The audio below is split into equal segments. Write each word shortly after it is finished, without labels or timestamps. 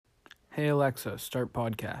Hey Alexa, start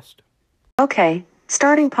podcast. Okay,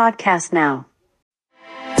 starting podcast now.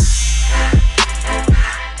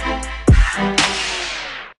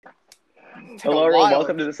 Hello, everyone.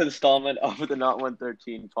 Welcome to this installment of the Not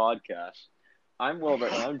 113 podcast. I'm Wilbur,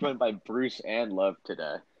 and I'm joined by Bruce and Lev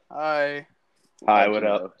today. Hi. Hi, what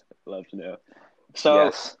up? Love to know. So,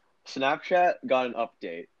 Yes. Snapchat got an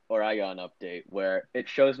update, or I got an update, where it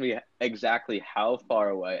shows me exactly how far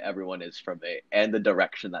away everyone is from me and the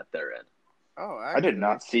direction that they're in. Oh, I did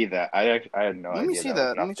not see that. I had no idea. Let me see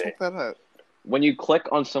that. Let me check that out. When you click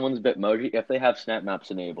on someone's Bitmoji, if they have Snap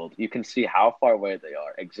Maps enabled, you can see how far away they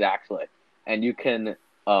are exactly, and you can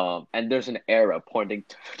and there's an arrow pointing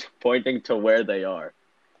to where they are,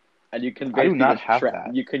 and you can I do not just have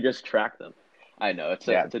that. You can just track them. I know it's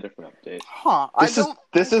a different update. Huh?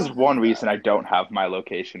 This is one reason I don't have my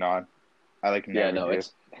location on. I never do.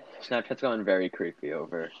 Snapchat's gone very creepy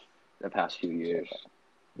over the past few years.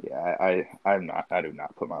 Yeah, I do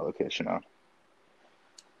not put my location on.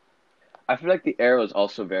 I feel like the arrow is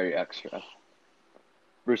also very extra.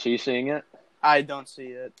 Bruce, are you seeing it? I don't see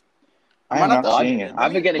it. I'm not seeing it.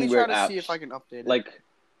 I've been getting weird apps. apps. See if I can update it. Like,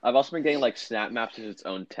 I've also been getting Snap Maps as its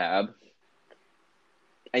own tab,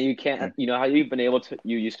 and you can't. You know how you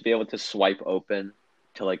used to be able to swipe open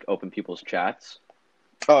to open people's chats.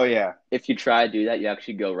 Oh yeah. If you try to do that, you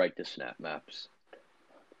actually go right to Snap Maps.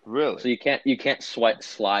 Really? So you can't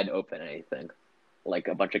slide open anything, like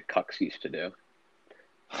a bunch of cucks used to do.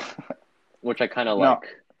 Which I kind of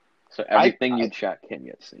like. So everything you chat can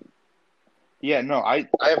get seen. Yeah, no, I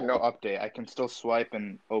have no update. I can still swipe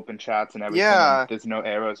and open chats and everything. Yeah. And there's no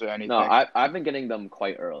arrows or anything. No, I've been getting them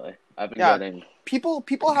quite early. I've been getting...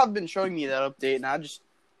 People have been showing me that update, and I just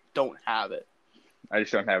don't have it. I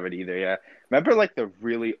just don't have it either, yeah. Remember, the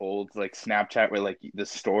really old, Snapchat where, the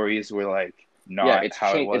stories were, not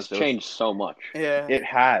how it was? It's changed so much. Yeah. It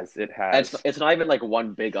has. It's not even,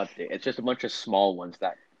 one big update. It's just a bunch of small ones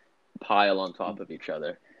that pile on top of each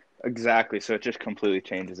other. Exactly. So it just completely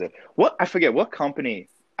changes it. I forget what company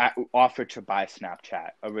offered to buy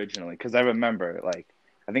Snapchat originally, because I remember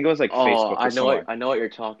I think it was Facebook. I know what you're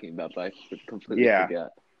talking about, but I completely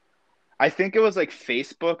forget. I think it was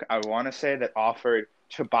Facebook. I want to say that offered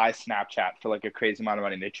to buy Snapchat for a crazy amount of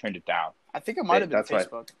money, and they turned it down. I think it might have been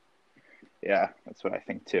Facebook. Yeah, that's what I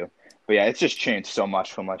think too. But yeah, it's just changed so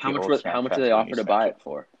much from how much do they offer to buy it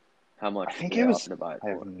for? How much? I think it was. I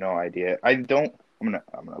have no idea. I don't. I'm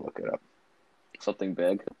gonna look it up. Something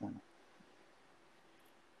big.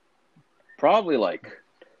 Probably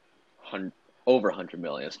over 100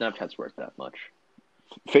 million. Snapchat's worth that much.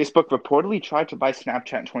 Facebook reportedly tried to buy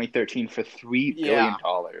Snapchat in 2013 for $3 billion.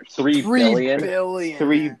 $3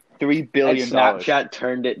 billion? $3 billion. And Snapchat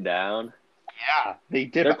turned it down. Yeah, they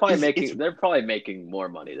did. They're probably making more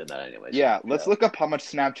money than that anyways. Yeah, let's look up how much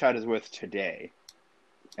Snapchat is worth today.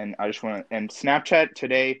 And I just want to. And Snapchat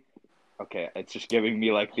today. Okay, it's just giving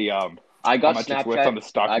me the I got how much Snapchat. It's worth on the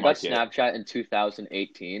stock market. I got Snapchat in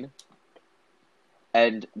 2018,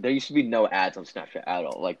 and there used to be no ads on Snapchat at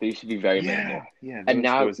all. There used to be very minimal. Yeah. And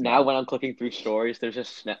now when I'm clicking through stories, there's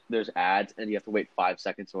ads, and you have to wait 6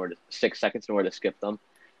 seconds in order to skip them,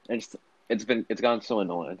 and it's gotten so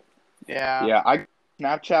annoying. Yeah. Yeah, I got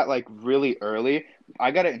Snapchat really early.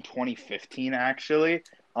 I got it in 2015 actually.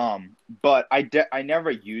 But I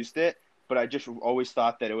never used it. But I just always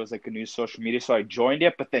thought that it was a new social media, so I joined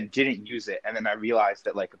it, but then didn't use it, and then I realized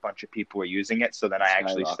that a bunch of people were using it, so then I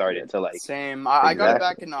actually started to Same. I got it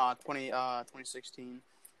back in 2016,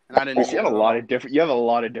 and I didn't. You have a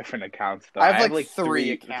lot of different accounts though. I have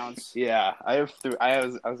three accounts. Yeah, I have three. I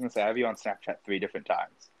was gonna say I have you on Snapchat 3 different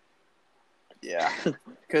times. Yeah,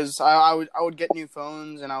 because I would get new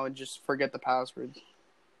phones and I would just forget the passwords.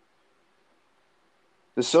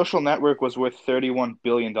 The social network was worth $31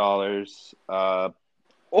 billion. But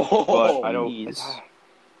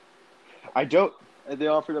I don't. They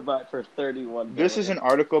offered to buy it for $31 billion. This is an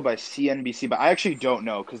article by CNBC, but I actually don't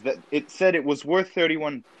know because it said it was worth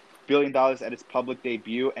 $31 billion at its public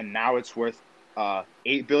debut, and now it's worth $8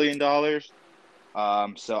 billion.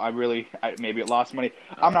 So maybe it lost money.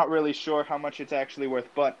 I'm not really sure how much it's actually worth,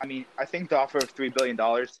 but I think the offer of $3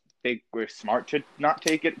 billion. They were smart to not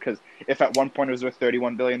take it because if at one point it was worth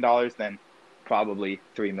 $31 billion, then probably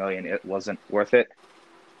 $3 million it wasn't worth it.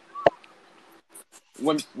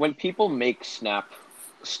 When people make Snap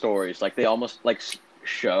stories, they almost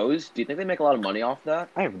shows, do you think they make a lot of money off that?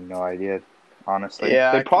 I have no idea. honestly.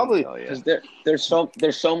 Yeah, They I probably. can tell, yeah. Because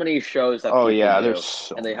there's so many shows that Oh people yeah, do, there's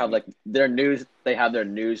so and they have many. like their news. They have their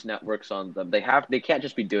news networks on them. They can't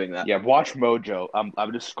just be doing that. Yeah, Watch Mojo. I'm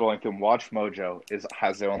just scrolling through. Watch Mojo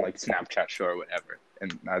has their own like Snapchat show or whatever,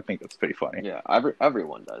 and I think that's pretty funny. Yeah,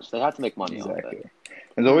 everyone does. They have to make money off Exactly. it.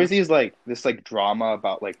 And there's always this drama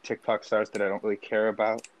about like TikTok stars that I don't really care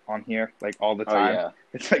about on here, like all the Oh time. yeah,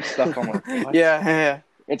 It's like stuff I'm like, what? Yeah.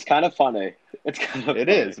 it's kind of funny. It's kind of It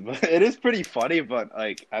is, but it is pretty funny. But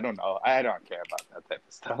like, I don't know. I don't care about that type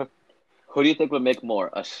of stuff. Who do you think would make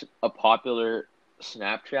more, a popular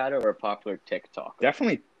Snapchatter or a popular TikToker?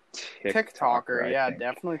 Definitely TikToker, I yeah, think.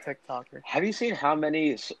 definitely TikToker. Have you seen how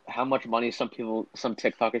much money some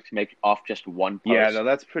TikTokers can make off just one post? Yeah, no,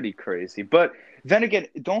 that's pretty crazy. But then again,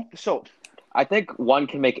 I think one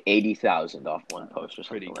can make 80,000 off one post or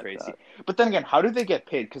something pretty crazy. like that. But then again, how do they get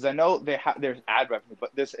paid? Because I know there's ad revenue,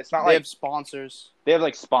 but it's not They like have sponsors. they have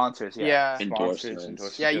like sponsors. Yeah.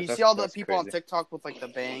 Endorsements. Yeah, you That's- see all the that's people on crazy. TikTok with like the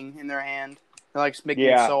bang in their hand. They're like making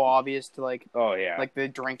Yeah. it so obvious to like Oh yeah. they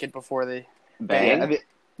drink it before they. Bang? Yeah,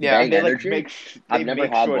 Yeah, Bang they like Energy? make I've never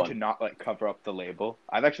had sure one. to not like cover up the label.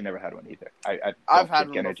 I've actually never had one either. I've I've don't had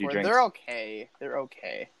drink one energy before. drinks. They're okay. They're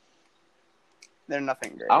okay. They're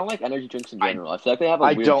nothing great. I don't like energy drinks in general. I feel like they have a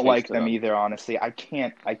I weird don't taste like to them either. Honestly, I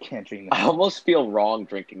can't drink them. I almost feel wrong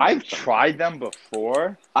drinking them I've sometimes. tried them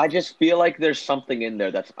before. I just feel like there's something in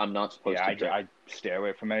there that I'm not supposed Yeah, to drink. I stay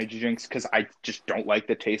away from energy drinks because I just don't like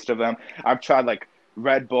the taste of them. I've tried like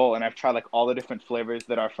Red Bull and I've tried like all the different flavors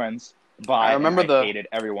that our friends buy. I remember and I hated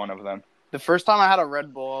every one of them. The first time I had a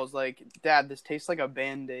Red Bull, I was like, "Dad, this tastes like a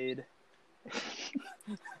Band-Aid."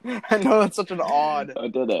 I know that's such an odd I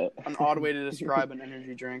did it. way to describe an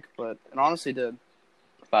energy drink, but it honestly did.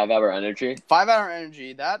 5 Hour Energy. 5 Hour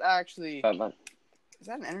Energy. That actually 5 Hour. is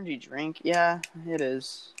that an energy drink? Yeah, it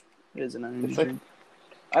is. It is an energy It's like- drink.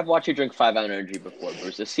 I've watched you drink 5 Hour Energy before,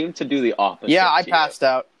 Bruce. It seemed to do the opposite. Yeah, I to you. passed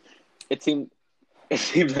out. It seemed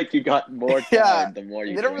like you got more tired Yeah, the more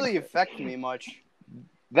you It didn't drank really it. affect me much.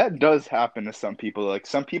 That does happen to some people. Like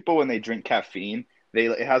some people when they drink caffeine,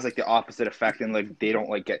 it has like the opposite effect, and like they don't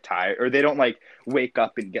like get tired or they don't like wake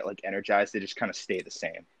up and get like energized. They just kind of stay the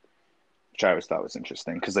same, which I always thought was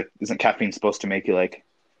interesting because like isn't caffeine supposed to make you like?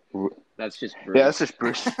 That's just Bruce. Yeah, that's just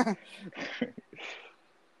Bruce.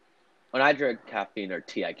 When I drink caffeine or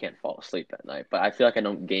tea, I can't fall asleep at night. But I feel like I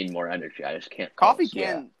don't gain more energy. I just can't. fall Coffee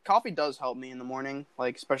asleep. coffee does help me in the morning,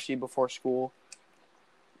 like especially before school.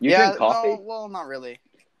 You drink coffee? No, well, not really.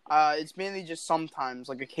 It's mainly just sometimes,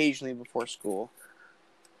 like occasionally before school,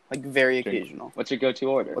 like very occasional. What's your go-to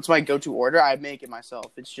order? What's my go-to order? I make it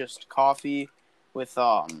myself. It's just coffee with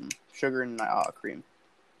sugar and cream.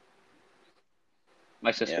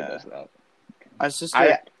 My sister Yeah. does that. My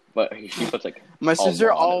sister, But she puts like my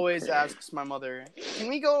sister almond always cream. asks my mother, "Can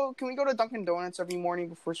we go to Dunkin' Donuts every morning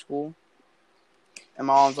before school?" And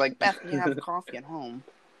my mom's like, "Beth, we have coffee at home."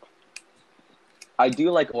 I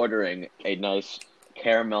do like ordering a nice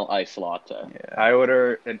caramel ice latte. I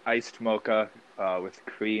order an iced mocha with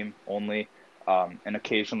cream only, and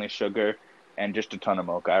occasionally sugar, and just a ton of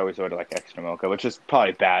mocha. I always order like extra mocha, which is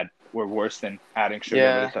probably bad or worse than adding sugar,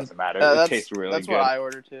 Yeah. but it doesn't matter. That's, It tastes really that's good. what I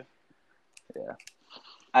order too.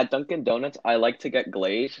 At Dunkin' Donuts, I like to get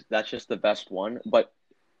glazed. That's just the best one, but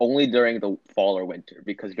only during the fall or winter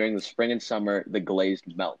because during the spring and summer, the glazed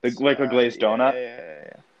melts. Like a glazed donut.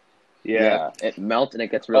 Yeah. It melts and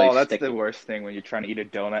it gets really that's sticky. the worst thing when you're trying to eat a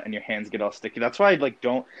donut and your hands get all sticky. That's why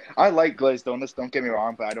I like glazed donuts. Don't get me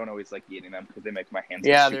wrong, but I don't always like eating them because they make my hands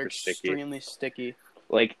Yeah, super they're sticky. extremely sticky.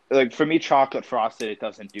 Like for me, chocolate frosted, it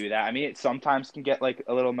doesn't do that. I mean, it sometimes can get like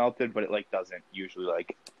a little melted, but it like doesn't usually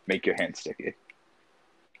like make your hands sticky.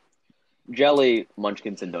 Jelly,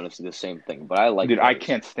 munchkins, and donuts do the same thing, but I like Dude, I those.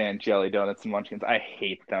 can't stand jelly donuts and munchkins. I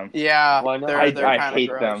hate them. Yeah, Why not? they're I kind of hate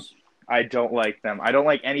gross. them. I don't like them. I don't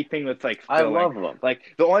like anything that's like I filling. love them. Like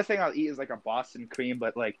the only thing I'll eat is like a Boston cream,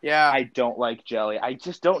 but like Yeah, I don't like jelly. I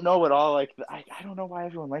just don't know what all like. I don't know why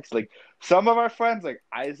everyone likes it. Like some of our friends, like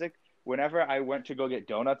Isaac. Whenever I went to go get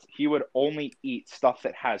donuts, he would only eat stuff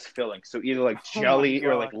that has filling. So either like Oh my jelly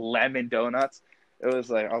or God. like lemon donuts. It was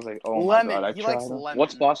like I was like, oh lemon. my god, He I likes tried them. lemon.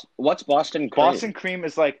 What's Boston cream? Boston cream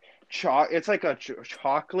is like it's like a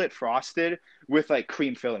chocolate frosted with like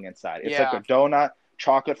cream filling inside. It's like Yeah. a donut,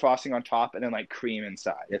 chocolate frosting on top, and then like cream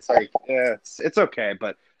inside. It's like it's okay,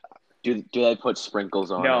 but Do they put sprinkles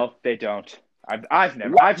on it? no, they don't. I've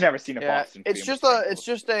never seen a Yeah, Boston cream. it's with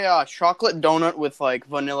just sprinkles. a chocolate donut with like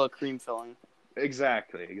vanilla cream filling.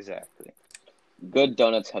 Exactly. Good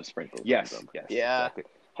donuts have sprinkles. Yes, on them. yes. Yeah. Exactly.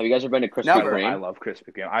 Have you guys ever been to Krispy Never. Kreme? I love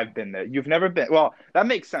Krispy Kreme. I've been there. You've never been. Well, that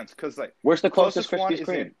makes sense because like Where's the closest one Krispy is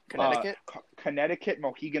Kreme? in Connecticut? Connecticut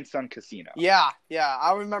Mohegan Sun Casino. Yeah.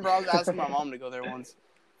 I remember I was asking my mom to go there once.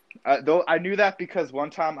 Though I knew that because one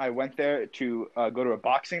time I went there to go to a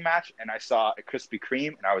boxing match and I saw a Krispy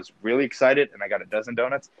Kreme and I was really excited and I got a dozen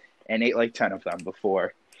donuts and ate like 10 of them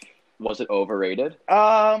before. Was it overrated?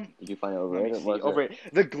 Did you find it Let me overrated? see. Was it? Overrated.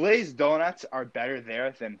 The glazed donuts are better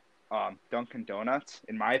there than Dunkin' Donuts,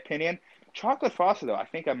 in my opinion. Chocolate frosted though, I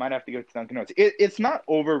think I might have to go to Dunkin' Donuts. It's not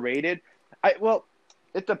overrated.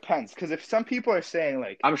 It depends because if some people are saying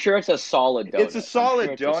like I'm sure it's a solid donut. it's a solid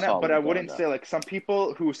I'm sure it's a donut, solid but I wouldn't donut. say like some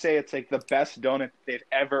people who say it's like the best donut they've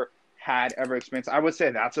ever experienced. I would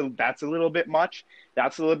say that's a little bit much.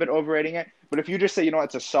 That's a little bit overrating it. But if you just say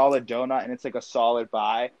it's a solid donut and it's like a solid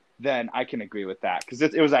buy, then I can agree with that because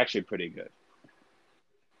it was actually pretty good.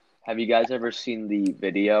 Have you guys ever seen the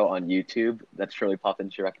video on YouTube that Shirley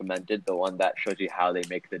Poppins recommended? The one that shows you how they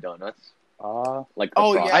make the donuts? Like the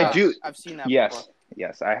Oh process? yeah, I do. I've seen that. Yes, Before.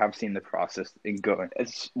 yes, I have seen the process in going.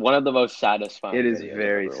 It's one of the most satisfying. It is videos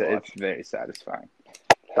very, I've ever it's watched. very satisfying.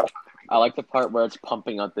 I like the part where it's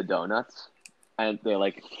pumping out the donuts, and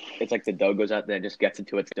it's like the dough goes out, then it just gets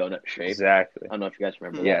into its donut shape. Exactly. I don't know if you guys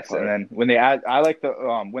remember. Yes, that part. and then when they add, I like the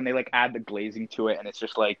when they like add the glazing to it, and it's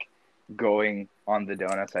just like going on the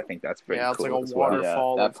donuts. I think that's pretty Yeah, it's cool like a as well.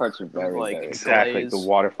 waterfall. that part's very like, very. Exactly, glaze. the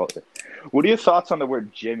waterfall. What are your thoughts on the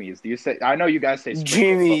word Jimmy's? Do you say? I know you guys say sprinkles,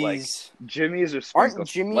 Jimmy's. but like Jimmy's or Aren't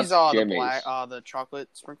sprinkles? Jimmy's What's the Jimmy's? black the chocolate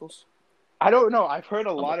sprinkles? I don't know. I've heard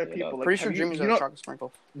a lot of looking it people. up. Like, Pretty sure have you- Jimmy's you are know, the chocolate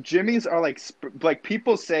sprinkles. Jimmy's are like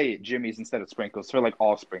people say Jimmy's instead of sprinkles for like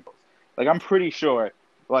all sprinkles. Like I'm pretty sure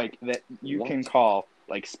like that you What? can call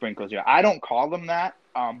like sprinkles. Yeah, I don't call them that.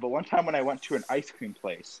 But one time when I went to an ice cream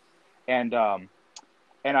place, and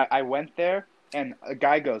I went there and a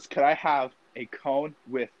guy goes, "Could I have a cone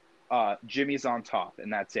with Jimmy's on top?"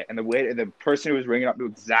 And that's it. And the person who was ringing up knew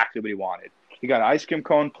exactly what he wanted. He got an ice cream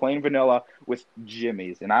cone, plain vanilla with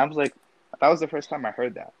Jimmy's, and I was like, that was the first time I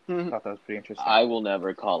heard that. I thought that was pretty interesting. I will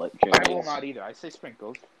never call it I will Jimmy's. not either. I say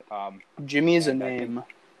sprinkles. Jimmy is a and I think- name.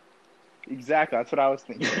 Exactly. That's what I was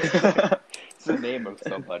thinking. It's the name of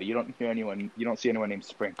somebody. You don't see anyone named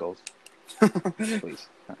Sprinkles. Please.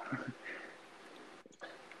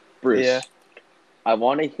 Bruce, Yeah. I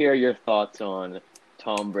want to hear your thoughts on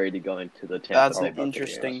Tom Brady going to the Tampa That's Bay an Buccaneers.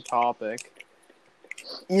 interesting topic.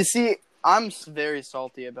 You see, I'm very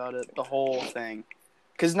salty about it, the whole thing.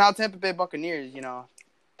 Because now Tampa Bay Buccaneers,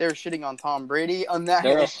 they're shitting on Tom Brady on that.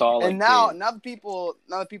 They're a solid and now team.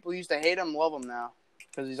 the people used to hate him, love him now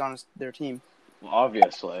because he's on their team. Well,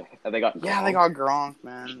 obviously. And they got Gronk. Yeah, they got Gronk,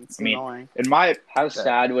 man. It's annoying. How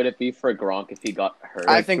sad would it be for Gronk if he got hurt?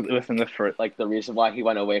 I think within the first. Like the reason why he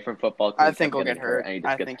went away from football. 'Cause I he think kept he'll get getting hurt. and he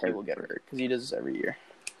I just think gets he will get hurt because he does this every year.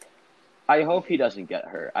 I hope he doesn't get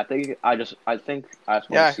hurt. I think I just want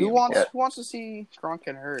Yeah, to see who him wants to see Gronk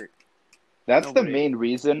get hurt? That's Nobody. the main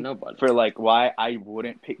reason Nobody. for like why I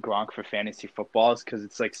wouldn't pick Gronk for fantasy football is because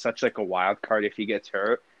it's like such like a wild card if he gets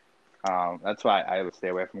hurt. That's why I would stay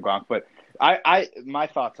away from Gronk. But my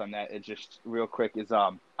thoughts on that is just real quick is I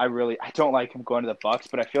don't like him going to the Bucs,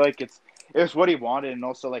 but I feel like it was what he wanted, and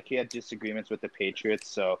also like he had disagreements with the Patriots.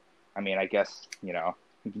 So I mean, I guess he can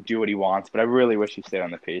do what he wants, but I really wish he stayed on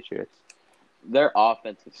the Patriots. Their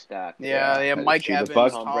offense is stacked. Yeah, they have That's Mike true. The Evans,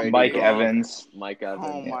 Bucs- Tom Brady, Mike Brady. Evans, Mike Evans.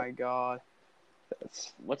 Oh my God,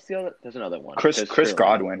 What's the other? There's another one. Chris There's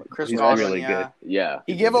Godwin. Chris He's Godwin. really Yeah, good. Yeah.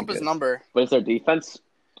 he He's gave really up his good. number. But is their defense?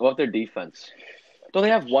 What about their defense? Don't they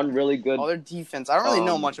have one really good? Oh, their defense. I don't really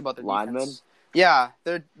know much about their linemen? defense. Yeah,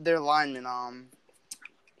 their linemen.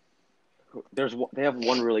 They have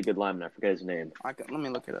one really good lineman. I forget his name. Let me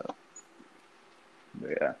look it up.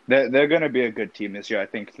 Yeah, they're going to be a good team this year. I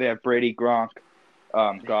think they have Brady, Gronk,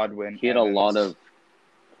 Godwin. He had a Evans. lot of.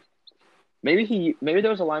 Maybe there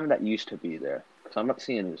was a lineman that used to be there because I'm not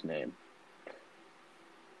seeing his name.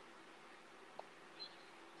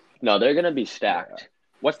 No, they're gonna be stacked. Yeah.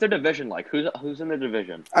 What's their division like? Who's in the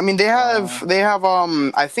division? I mean, they have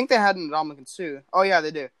I think they had Ndamukong Suh. Oh yeah,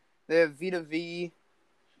 they do. They have Vita V.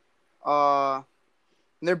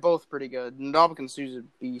 They're both pretty good. Ndamukong Suh's a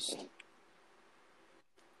beast.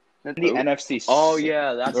 The NFC. Oh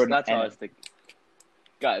yeah, that's or how I N- was thinking.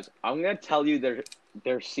 Guys, I'm gonna tell you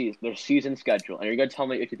their season schedule, and you're gonna tell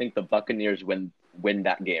me if you think the Buccaneers win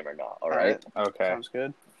that game or not. All right? Okay. Sounds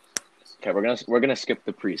good. Okay, we're gonna skip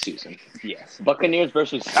the preseason. Yes. Buccaneers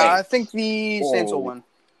versus Saints. I think the Saints will win.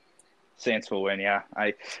 Saints will win. Yeah.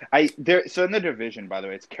 So in the division, by the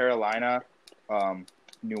way, it's Carolina,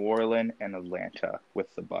 New Orleans, and Atlanta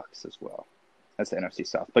with the Bucs as well. That's the NFC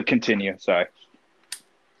South. But continue. Sorry.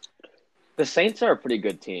 The Saints are a pretty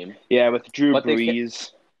good team. Yeah, with Drew But they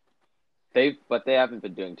Brees. But they haven't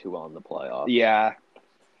been doing too well in the playoffs. Yeah.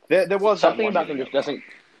 There was Something that about one them just doesn't.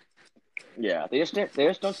 Yeah, they just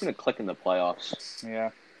don't seem to click in the playoffs.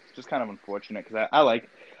 Yeah, just kind of unfortunate because I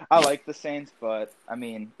like the Saints, but I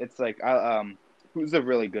mean it's like who's a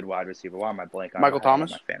really good wide receiver? Why am I blank on Michael I have him on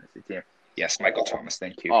Thomas? my fantasy team? Yes, Michael Thomas.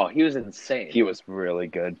 Thank you. Oh, he was insane. He was really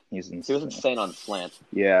good. He's He was insane. insane on slant.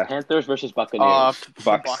 Yeah, Panthers versus Buccaneers. The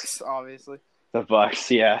Bucks. Bucks, obviously. the Bucks.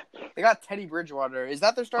 Yeah, They got Teddy Bridgewater. Is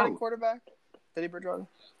that their starting Oh. quarterback? Teddy Bridgewater?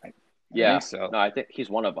 Yeah, I think so. no, I think he's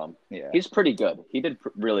one of them. Yeah, He's pretty good. He did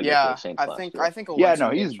really good for Yeah, the Saints last year. I think. yeah. Alexis No,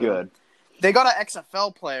 he's Gets rid of him. good. They got an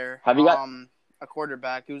XFL player. Have you got- a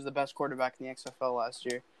quarterback? He was the best quarterback in the XFL last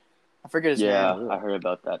year. I forget his Yeah, name I heard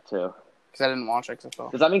about that too. because I didn't watch XFL.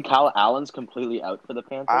 Does that mean Cal Allen's completely out for the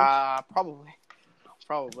Panthers? Probably.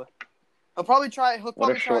 He'll probably try. He'll What a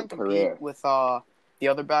probably try short and compete career. with the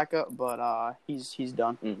other backup, but he's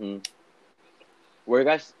done. Mm-hmm. Do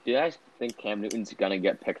you guys think Cam Newton's gonna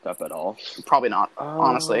get picked up at all? Probably not.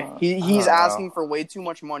 Honestly, he's I don't asking for way too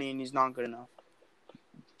much money, and he's not good enough.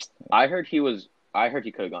 I heard he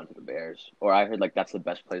could have gone to the Bears, or I heard like that's the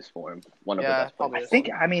best place for him. One of Yeah, the best probably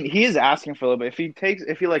places. I mean, he is asking for a little bit.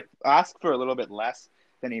 If he like asks for a little bit less,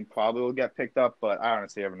 then he probably will get picked up. But I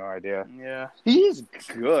honestly have no idea. Yeah, He is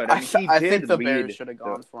good. I mean, he I did think the lead Bears should have the-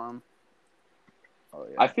 gone for him. Oh,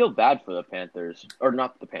 yeah. I feel bad for the Panthers, or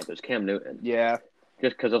not the Panthers, Cam Newton, yeah,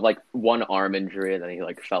 just because of like one arm injury and then he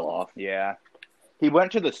like fell off. yeah. He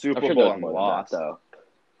went to the I'm Super sure there Bowl was and more than lost that though.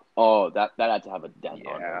 Oh, that had to have a dent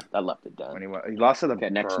on Yeah. him. That left a dent. when he lost to the Okay,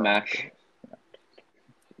 next Broncos. match.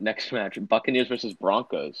 Next match, Buccaneers versus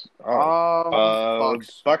Broncos.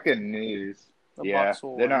 Bucks. Buccaneers. The Yeah, Bucks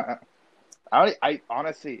will they're win. not. I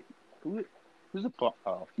honestly, who's the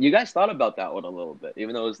Oh, You guys thought about that one a little bit,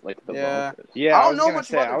 even though it was like the Yeah. Broncos. yeah. I was don't know gonna much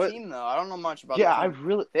say, about I their was- team though. I don't know much about. Yeah, their I team.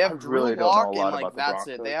 really, They have I Drew really don't Lock know a and lot like about the that's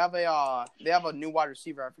Broncos. it. They have a new wide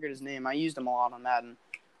receiver. I forget his name. I used him a lot on Madden.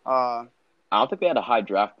 I don't think they had a high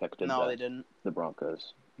draft pick, did No, they? they didn't. The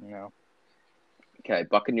Broncos. Yeah. Okay,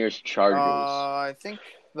 Buccaneers Chargers. I think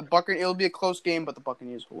it'll be a close game, but the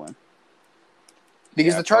Buccaneers will win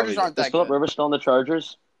because Yeah, the Chargers probably. aren't Is that Philip good. Rivers still on the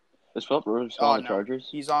Chargers? Is Philip Rivers still on the No. Chargers?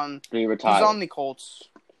 He's on. Did he retire? He's on the Colts.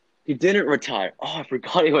 He didn't retire. Oh, I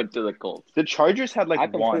forgot he went to the Colts. The Chargers had I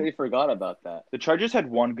like completely one. forgot about that. The Chargers had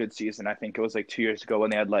one good season. I think it was like 2 years ago when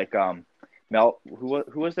they had like who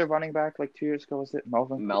was their running back like 2 years ago? Was it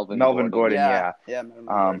Melvin Gordon? Yeah. Yeah.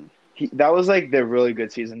 Melvin That was like their really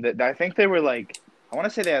good season. I think they were like I want to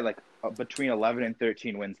say they had like between 11 and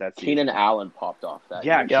 13 wins that season. Keenan Allen popped off that.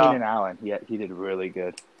 Yeah, year. Keenan Allen. Yeah, he did really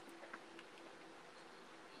good.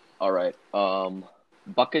 All right.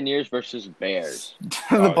 Buccaneers versus Bears.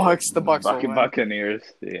 the Bucks. The Bucks will win. Buccaneers.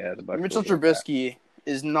 Yeah, the Bucks. Mitchell will win that. Trubisky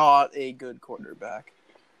is not a good quarterback.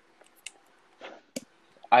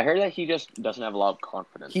 I heard that he just doesn't have a lot of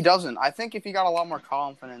confidence. He doesn't. I think if he got a lot more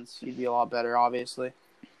confidence, he'd be a lot better. Obviously.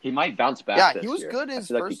 He might bounce back. Yeah, this he was year. good I his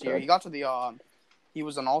feel like first year. He got to the. He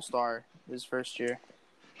was an all-star his first year.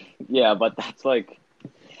 Yeah, but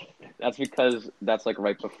that's because that's like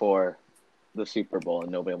right before the Super Bowl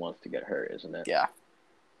and nobody wants to get hurt, isn't it? Yeah.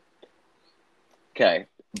 Okay,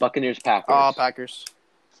 Buccaneers Packers. Packers.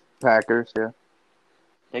 Packers. Yeah.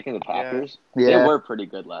 Taking the Packers. Yeah. They were pretty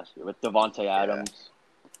good last year with Devontae Adams.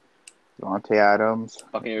 Devontae Adams.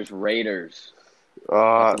 Buccaneers Raiders.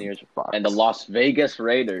 Buccaneers Bucks. and the Las Vegas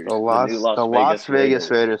Raiders. The new Las Vegas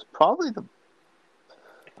Raiders. Probably the.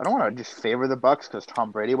 I don't want to just favor the Bucks because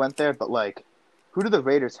Tom Brady went there, but like, who do the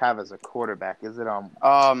Raiders have as a quarterback? Is it I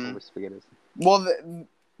always forget his name. Well,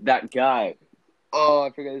 That guy. Oh, I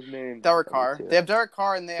forget his name. Derek Carr. They have Derek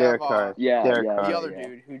Carr, and they Derek have Carr. Yeah, Derek yeah, Carr. the other yeah.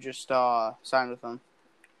 dude who just signed with them.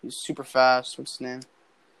 He's super fast. What's his name?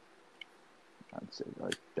 I'd say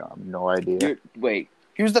like no idea. Wait,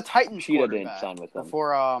 He was the Titans Cheetah didn't quarterback sign with them. before.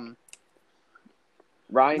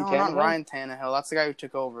 Ryan No, Tannehill? not Ryan Tannehill. That's the guy who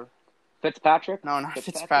took over. Fitzpatrick? No, not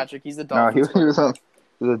Fitzpatrick? Fitzpatrick. He's the No, he Dolphins. was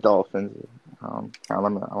the Dolphins. I want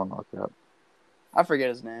to look it up. I forget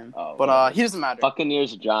his name, Oh, but whatever. he doesn't matter.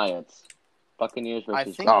 Buccaneers Giants. Buccaneers I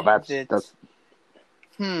versus think Oh, that's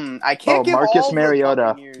I can't give Marcus all Mariota. the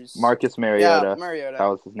Buccaneers. Marcus Mariota. Yeah, Mariota. That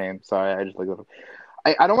was his name. Sorry, I just looked it up.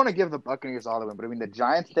 I don't want to give the Buccaneers all of them, but I mean the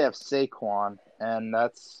Giants they have Saquon, and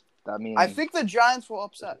I think the Giants will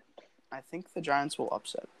upset.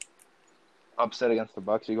 upset against the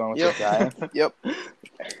Bucks. Are you going with Yep. the Giants? Yep.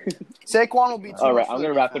 Saquon will be too All right, much for I'm their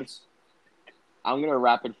gonna wrap it. defense. I'm going to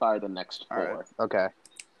rapid fire the next All four. right. Okay.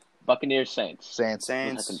 Buccaneers Saints. Saints. The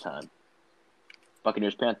Saints. second time.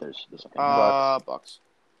 Buccaneers Panthers. The second time. Bucks.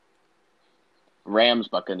 Rams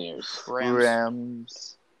Buccaneers. Rams.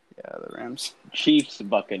 Rams. Yeah, the Rams. Chiefs,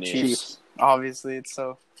 Buccaneers. Chiefs. Obviously, it's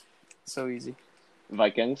so easy.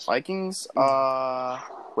 Vikings. Vikings.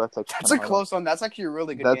 That's a close one. That's actually a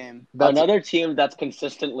really good game. Another team that's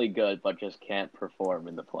consistently good but just can't perform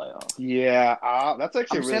in the playoffs. Yeah, that's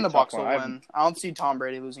actually I'm a saying really the tough Bucs will one. win. I don't see Tom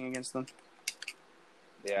Brady losing against them.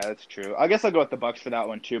 Yeah, that's true. I guess I'll go with the Bucks for that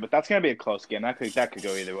one too, but that's gonna be a close game. That could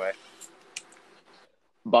go either way.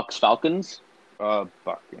 Bucks, Falcons. Buccaneers.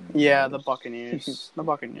 Yeah, the Buccaneers. The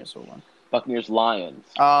Buccaneers will win. Buccaneers, Lions.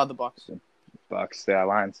 The Bucks. Bucks. Yeah,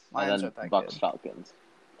 Lions. And Lions then are that Bucks, good. Falcons.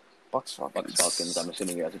 Bucks, Falcons. Bucks, Falcons. I'm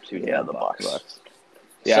assuming you guys are choosing the Bucks.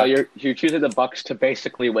 Yeah. So you're choosing the Bucks to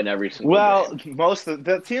basically win every single game. Most of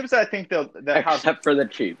the teams I think they'll have Except for the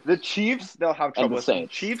Chiefs. the Chiefs, they'll have trouble the with.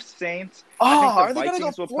 Saints. Chiefs, Saints. Oh, I think are the they going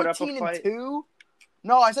Vikings to will go put up a 14-2?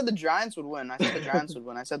 No, I said the Giants would win. I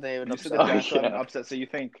said they would You said upset. the Giants will have yeah. an upset, so you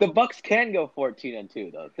think The Bucks can go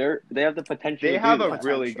 14-2 though. They have the potential. they to have do a that.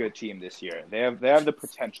 really good team this year. They have the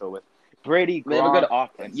potential with Brady. They have a good Gronk,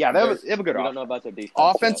 offense. Yeah, they have a good We offense. don't know about their defense.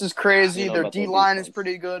 Offense yet. is crazy. You know Their about their D-line is defense.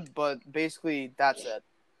 pretty good, but basically that's it.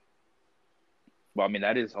 Well, I mean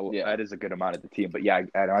that is Yeah. that is a good amount of the team, but yeah,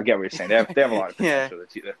 I get what you're saying. They have a lot of Yeah. potential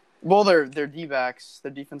this year. Well, their D-backs,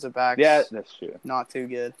 their defensive backs, Yeah, that's true. not too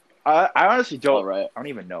good. I honestly don't. All right. I don't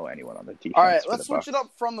even know anyone on the defense. All right, for let's the switch Bucs. it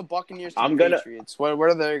up from the Buccaneers to I'm the gonna- Patriots. What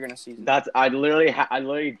are they going to see? I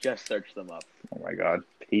literally just searched them up. Oh my God,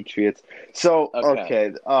 Patriots. So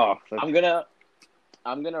Okay. Oh, I'm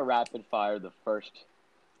gonna rapid fire the first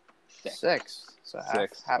six. Six. So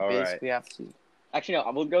Six. All right. basically half the season. Actually,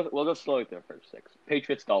 no. We'll go slowly through the first six.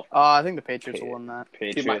 Patriots, Dolphins. I think the Patriots will win that.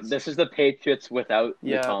 Patriots This is the Patriots without the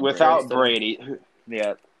Yeah. Tom without Brady. Brady.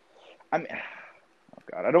 Yeah, I mean, oh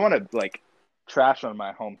God, I don't want to trash on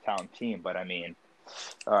my hometown team, but I mean,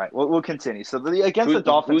 all right, we'll continue. So against the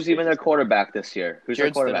Dolphins, Who's even their quarterback this year? Who's their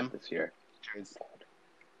Jared quarterback Stidham. this year? Patriots.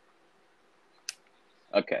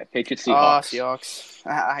 Okay, Patriots, Seahawks. Seahawks.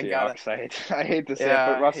 I got it. Seahawks. I hate to say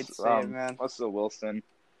Yeah, it, but I hate to say it, man. Russell Wilson.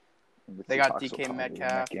 The They got Seahawks will DK probably win Metcalf.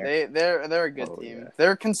 that game. They're a good Oh, team. yeah.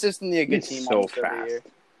 They're consistently a good He's team so almost every fast. year.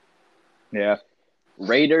 Yeah,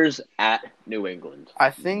 Raiders at New England. I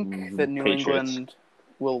think that New Patriots. England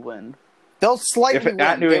will win. They'll slightly If it- win.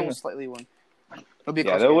 at New They will England- slightly win. It'll be a yeah,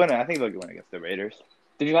 close they'll game. win. I think they'll win against the Raiders.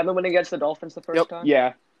 Did you have them win against the Dolphins the first Yep. time?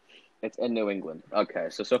 Yeah, It's in New England. Okay,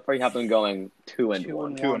 so far you have them going 2-1.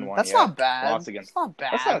 2-1, That's yeah. not bad. Lots against- That's not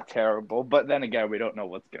bad. that's not terrible. But then again, we don't know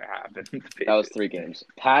what's gonna happen. That was 3 games.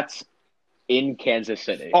 Pats in Kansas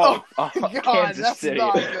City. Oh, God, Kansas that's City.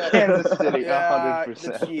 not good. Kansas City, Yeah,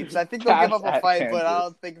 100%. the Chiefs. I think they'll give up a Pats fight, at but I Kansas.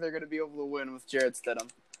 don't think they're going to be able to win with Jared Stidham.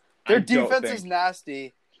 I Their don't defense think- is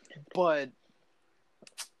nasty, but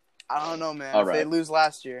I don't know, man. All If they right. lose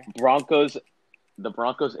last year. The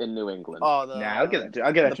Broncos in New England. Oh, Nah, I'll get that.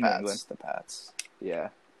 I'll get that the to New Pats. England. The Pats. Yeah,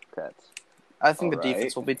 Pats. I think the All right.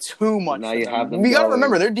 defense will be too much Now for you them. have them We got to going-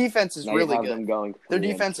 remember, their defense is Now you really have good. them going Their 3-2.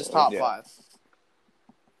 defense is top Yeah. 5.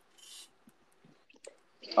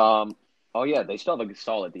 Oh yeah, they still have a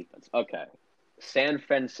solid defense. Okay. San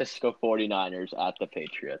Francisco 49ers at the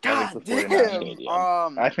Patriots. God the damn. 49ers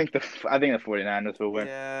stadium. I think the 49ers will win.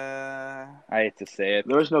 Yeah. I hate to say it.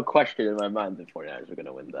 There was no question in my mind the 49ers were going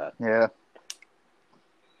to win that. Yeah.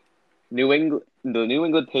 The New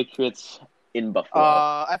England Patriots in Buffalo.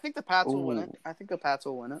 I think the Pats will win Ooh. it. I think the Pats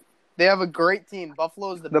will win it. They have a great team.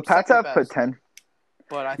 Buffalo is the Pats second have best, potential.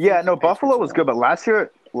 but I think Yeah, the no, Patriots Buffalo will was win. good, but last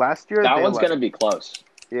year that they one's let- going to be close.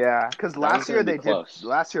 Yeah, because one's last year gonna be they did. close.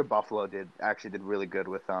 Last year Buffalo did really good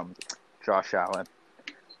with Josh Allen.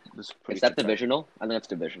 It was pretty Is that good. divisional? I think that's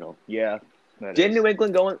divisional. Yeah. that Did is. New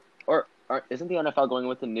England go or isn't the NFL going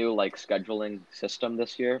with the new scheduling system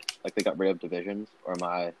this year? Like they got rid of divisions, or am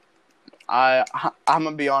I? I'm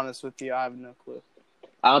gonna be honest with you. I have no clue.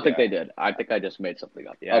 I don't think Yeah. they did. I think I just made something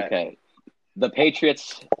up. Yeah. Okay, the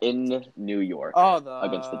Patriots in New York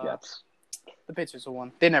against the Jets. The Patriots will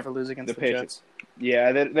win. They never lose against The the Patriots. Jets.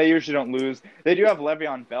 Yeah, they usually don't lose. They do have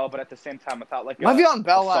Le'Veon Bell, but at the same time, without Le'Veon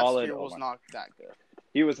Bell last solid year was O-line. not that good.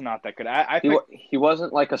 He was not that good. I think He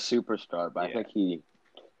wasn't like a superstar, but I Yeah. think he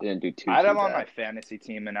didn't do too. I had him too on bad. my fantasy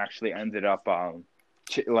team and actually ended up He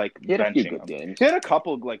had a few benching good him. games. He had a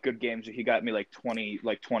couple good games where he got me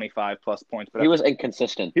 25 plus points, but He was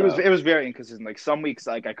inconsistent. It was though. very inconsistent. Like some weeks,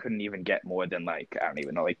 I couldn't even get more than I don't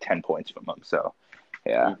even know 10 points from him. So,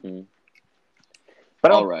 yeah. Mhm.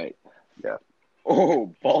 But All right. Yeah.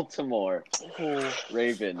 Oh, Baltimore Ooh.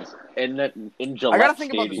 Ravens in Gillette I gotta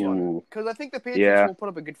think about this Stadium. one because I think the Patriots Yeah. will put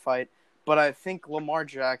up a good fight, but I think Lamar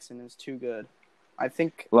Jackson is too good. I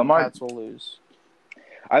think Lamar- the Pats will lose.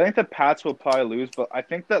 I think the Pats will probably lose, but I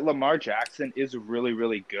think that Lamar Jackson is really,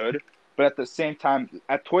 really good. But at the same time,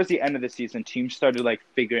 towards the end of the season, teams started like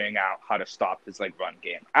figuring out how to stop his like run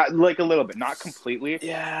game, like a little bit, not completely,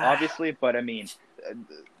 Yeah. obviously, but I mean,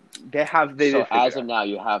 they So did as figure of it now,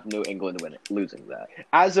 you have New England losing that. out.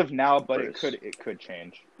 As of now, but Bruce. it could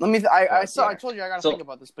change. Let me. I Yeah. told you I gotta So- think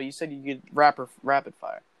about this, but you said you could rapid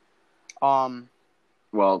fire.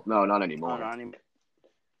 Well, no, not I anymore. don't know anymore.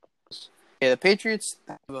 Yeah, the Patriots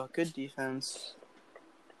have a good defense.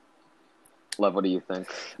 Lev, what do you think?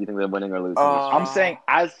 You think they're winning or losing? this I'm saying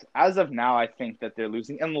as of now, I think that they're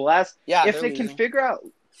losing unless Yeah, if they're they can losing. figure out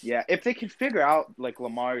if they can figure out like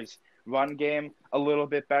Lamar's run game a little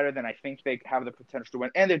bit better, then I think they have the potential to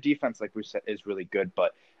win. And their defense, like we said, is really good.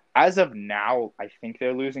 But as of now, I think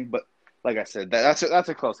they're losing. But like I said, that's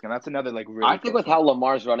a close game. That's another like really. I think close with game. how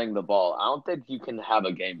Lamar's running the ball, I don't think you can have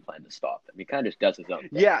a game plan to stop him. He kind of just does his own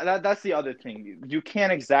thing. Yeah, that's the other thing. You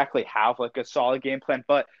can't exactly have like a solid game plan,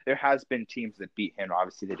 but there has been teams that beat him.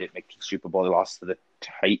 Obviously, they didn't make the Super Bowl. They lost to the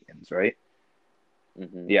Titans, right?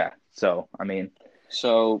 Mhm. Yeah. So I mean,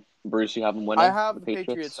 So, Bruce, you have them winning? I have the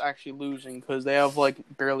Patriots actually losing because they have like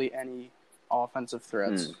barely any offensive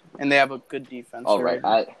threats, and they have a good defense. All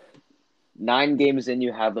right. 9 games in,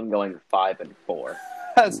 you have them going 5-4.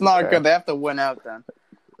 That's not Okay. good. They have to win out then.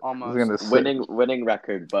 I Almost. was gonna say, Winning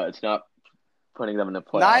record, but it's not putting them in the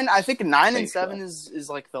playoffs. 9. I think 9 and Think so. 7 is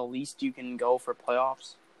like the least you can go for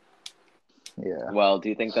playoffs. yeah. Well, do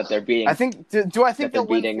you think that they're beating? I think. Do I think that they're they'll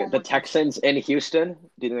win beating 4 the more games? Texans in Houston? Do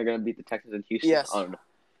you think they're going to beat the Texans in Houston? Yes.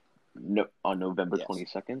 On November Yes.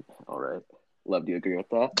 22nd. All right. Love, do you agree with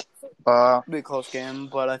that? It'll be a close game,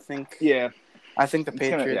 but I think the Yeah. It's gonna-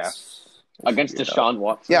 Patriots. Against Deshaun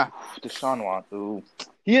Watson. Yeah. Deshaun Watson. Ooh.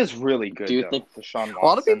 He is really good. Do you though. think- Deshaun Watson? A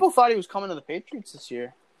lot of people thought he was coming to the Patriots this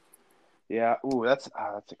year. Yeah. Ooh, that's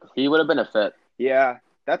a. He would have been a fit. Yeah,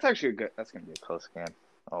 that's actually a good. That's gonna be a close game.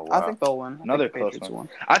 Oh wow. I think they'll win. Another I think the close Patriots one. will win.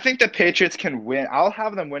 I think the Patriots can win. I'll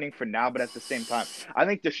have them winning for now, but at the same time, I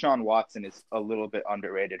think Deshaun Watson is a little bit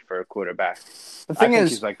underrated for a quarterback. The I thing think is,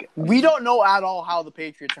 he's like we don't know at all how the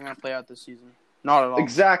Patriots are going to play out this season. Not at all.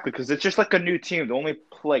 exactly because it's just like a new team. The only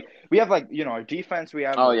play we have, like our defense. We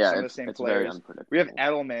have Oh, like, yeah. some of the It's same very players. unpredictable. We have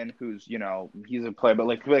Edelman, who's he's a player,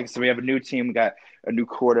 but so we have a new team. We got a new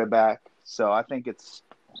quarterback, so I think it's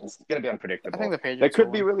gonna be unpredictable. I think the Patriots They could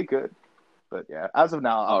will be win. really good, but yeah, as of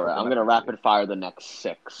now, All right. I'm going to rapid fire the next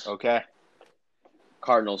 6. Okay,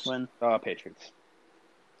 Cardinals. Win. Patriots.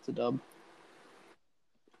 It's a dub.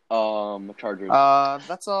 Chargers.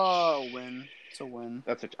 That's a win. It's a win.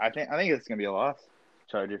 I think it's gonna be a loss.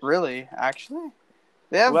 Chargers. Really? Actually?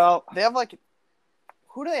 They have like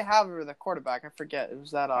who do they have over the quarterback? I forget. It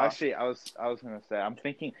was that Actually, I was gonna say.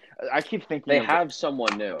 I keep thinking They of have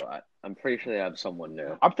someone new. I'm pretty sure they have someone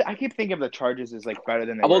new. I keep thinking of the Chargers as like better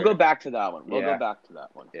than they We'll were. go back to that one. Yeah.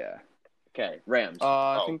 Yeah, I Okay, Rams.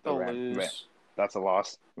 think they'll Rams. lose. that's a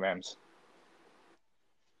loss. Rams.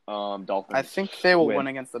 Dolphins. I think they will Win. win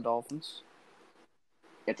against the Dolphins.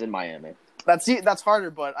 It's in Miami. That's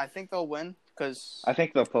harder, but I think they'll win because I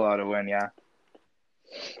think they'll pull out a win. Yeah.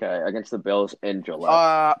 Okay, against the Bills in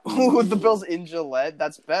Gillette. the Bills in Gillette.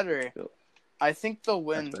 That's better. Yep. I think they'll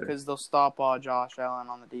win That's better. because they'll stop Josh Allen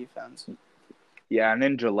on the defense. Yeah, and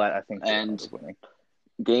in Gillette, I think And- Gillette's winning.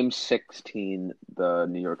 Game 16, the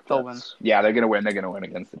New York They'll Jets. Yeah, they're gonna win. They're gonna win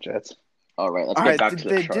against the Jets. All right, let's All get right, back to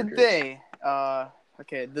the Chargers. did they?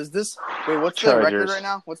 Okay. Does this? Wait, what's the record Chargers. right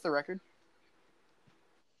now? What's the record?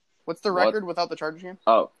 What's the What? record without the Chargers game?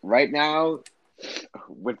 Oh, right now,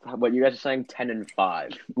 with what you guys are saying,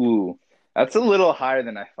 10-5. Ooh, that's a little higher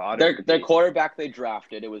than I thought. it would Their be. quarterback they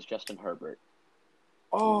drafted, it was Justin Herbert.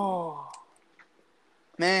 Oh,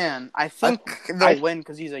 man, I think they'll win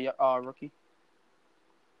because he's a rookie.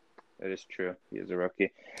 That is true. He is a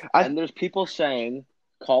rookie. And there's people saying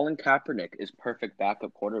Colin Kaepernick is perfect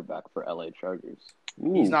backup quarterback for LA Chargers.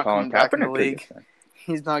 Ooh, He's not Colin coming back in the Kaepernick could league. get that.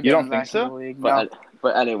 He's not You getting don't back think so? in the league. No.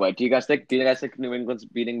 But anyway, do you guys think New England's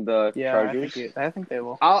beating the Yeah, Chargers? I think they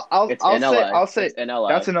will. I'll It's I'll in say LA. I'll say It's in LA.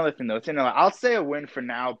 that's another thing though. It's in LA. I'll say a win for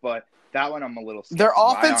now, but that one I'm a little. Their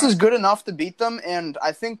skeptical. offense is good enough to beat them, and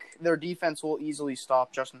I think their defense will easily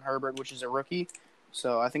stop Justin Herbert, which is a rookie.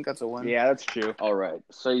 So I think that's a win. Yeah, that's true. All right,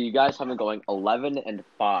 so you guys have been going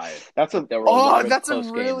 11-5. That's a There were a lot of That's a close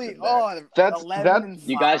really games in there. That's- 11 that- and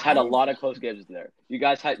You guys had a 5? lot of close games there. You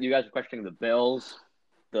guys were questioning the Bills,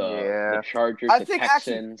 Yeah. the Chargers, I the think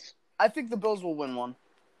Texans. I think the Bills will win one.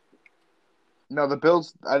 no the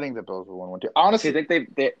Bills. I think the Bills will win one too. So Honestly, you think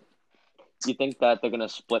you think that they're gonna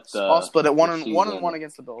split the I'll split it one the and season- one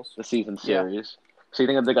against the Bills. the season series? So you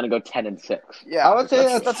think that they're gonna go 10-6? Yeah, I would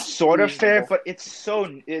say that's sort of fair, reasonable. but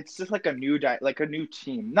it's just like a new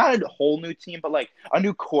team, not a whole new team, but like a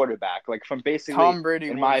new quarterback, like from basically, Tom Brady,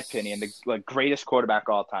 in my opinion, the like greatest quarterback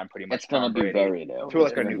of all time, pretty much. It's gonna Tom be Brady. very new. To like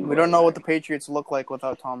It's a gonna new be We don't know very what the new. Patriots look like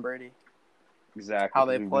without Tom Brady. Exactly. How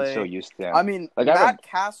they We've play. been so used to him. I mean, Like, Matt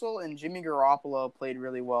Castle and Jimmy Garoppolo played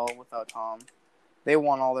really well without Tom. They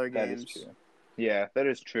won all their That games. is true. Yeah, that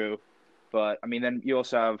is true. But I mean, then you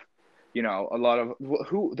also have, a lot of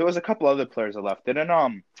who. There was a couple other players that left.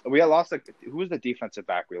 Didn't we had lost like who was the defensive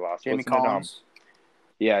back we lost? Jamie Wasn't it, Collins.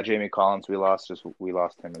 yeah, Jamie Collins. We lost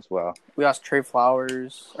him as well. We lost Trey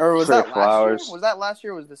Flowers. Or was Trey that last Flowers. year? Was that last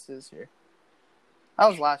year or was this year? That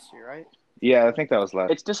was last year, right? Yeah, I think that was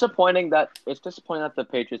last. It's disappointing that the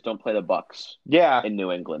Patriots don't play the Bucks Yeah, in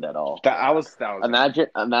New England at all. that was.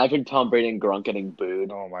 Imagine Tom Brady and Gronk getting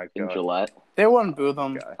booed Oh my in god. Gillette. They wouldn't boo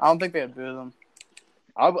them. God. I don't think they'd boo them.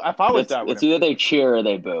 If I was that, It's either they cheer or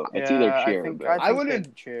they boo. It's either Yeah, cheer I think, or boo. I wouldn't-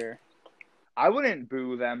 they'd cheer. I wouldn't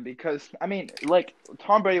boo them because I mean, like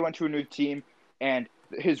Tom Brady went to a new team, and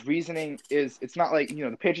his reasoning is it's not like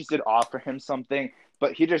the Patriots did offer him something,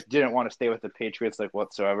 but he just didn't want to stay with the Patriots like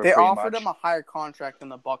whatsoever. They pretty offered much. him a higher contract than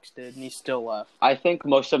the Bucks did, and he still left. I think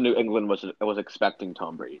most of New England was expecting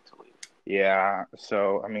Tom Brady to leave. Yeah,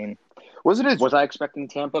 so I mean, was I expecting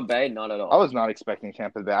Tampa Bay? Not at all. I was not expecting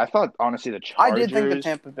Tampa Bay. I thought honestly the I Chargers. did think the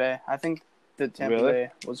Tampa Bay. I think the Tampa Really?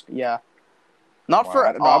 Bay was Not Wow, for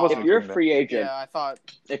I wasn't If you're a thinking free agent, Yeah, I thought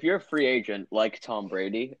if you're a free agent like Tom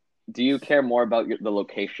Brady, do you care more about the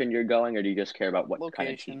location you're going, or do you just care about what kind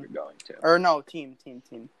of team Location. you're going to? or no team.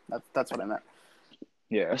 That's what I meant.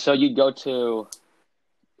 Yeah, So you go to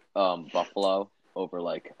Buffalo over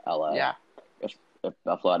like LA. Yeah, If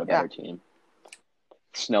Buffalo had a Yeah. better team.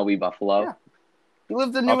 Snowy Buffalo. Yeah. he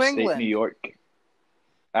lived in New upstate England. New York.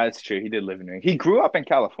 That's true. He did live in New York. He grew up in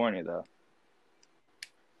California though.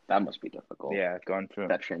 That must be difficult. Yeah, going through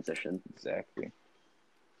That transition. exactly.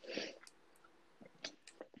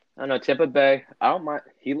 I don't know, Tampa Bay. I don't mind.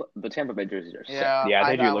 The Tampa Bay jerseys are sick. Yeah,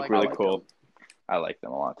 they do look really like cool. them. I like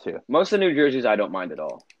them a lot too. Most of the new jerseys I don't mind at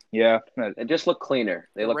all. Yeah. They just look cleaner.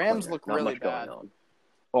 They The look Rams cleaner. look Not really much going bad. on.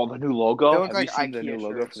 Oh, the new logo. They look Have like you seen the IKEA new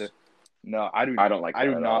logo shirts. for the? No, I do. I don't like I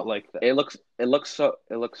that do at not all. like that. It looks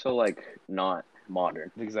so like not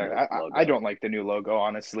modern. Exactly. The logo. I don't like the new logo,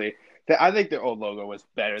 honestly. I think their old logo was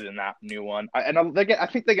better than that new one. I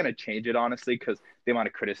think they're gonna change it honestly because the amount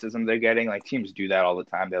of criticism they're getting. Like teams do that all the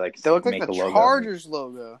time. They They look like make the a logo. Chargers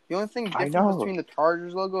logo. The only thing I different know. between the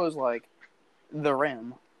Chargers logo is like the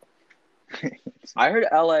rim. I heard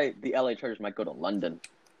the LA Chargers might go to London.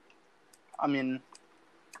 I mean,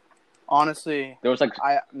 honestly, There was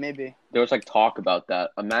like talk about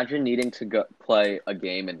that. Imagine needing to go play a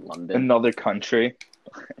game in London. Another country.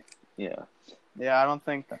 Yeah. yeah, I don't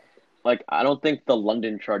think. Like, I don't think the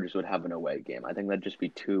London Chargers would have an away game. I think that'd just be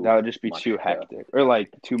too. That would just be much too to- hectic or like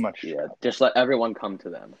too much. Yeah, just let everyone come to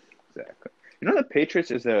them. Exactly. The Patriots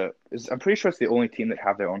is I'm pretty sure it's the only team that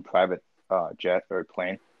have their own private jet or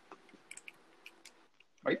plane.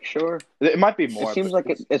 Are you sure? It might be more. It seems but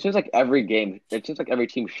like it seems like every game. It seems like every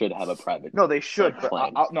team should have a private. No, they should. But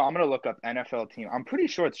plane. no, I'm gonna look up NFL team. I'm pretty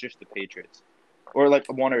sure it's just the Patriots, or like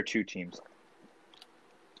one or two teams.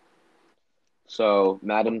 So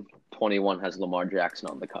Madden 21 has Lamar Jackson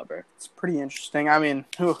on the cover. It's pretty interesting. I mean,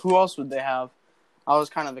 who else would they have? I was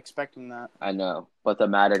kind of expecting that. I know, but the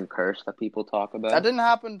Madden curse that people talk about. That didn't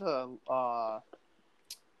happen to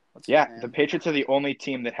what's his Yeah, name? the Patriots are the only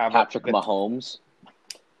team that have Patrick Mahomes.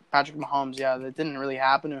 Patrick Mahomes. Yeah, that didn't really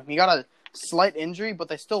happen to him. He got a slight injury, but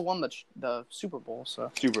they still won the Super Bowl.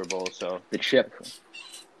 So Super Bowl. So The chip.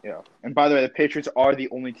 yeah. And by the way, the Patriots are the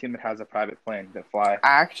only team that has a private plane that fly.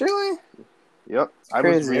 actually, Yep, I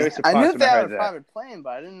was crazy. really I surprised knew when they I had a heard that. private plane, but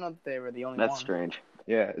I didn't know that they were the only That's one. strange.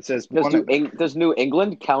 Yeah, it says Does New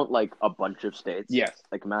England count like a bunch of states? Yes,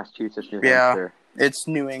 Like Massachusetts, New Yeah. Hampshire. It's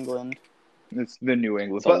New England. it's the New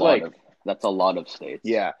England, That's a lot of states.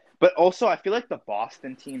 yeah. But also, I feel like the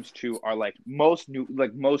Boston teams too are like most New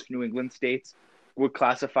England states would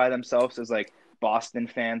classify themselves as like Boston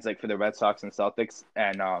fans, like for the Red Sox and Celtics,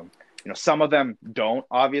 and some of them don't.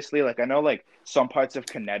 Obviously, like I know like some parts of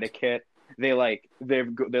Connecticut, they're like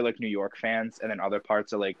New York fans, and then other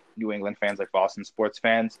parts are like New England fans, like Boston sports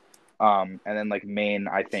fans. And then like Maine,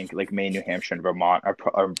 I think like Maine, New Hampshire, and Vermont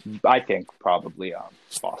are I think probably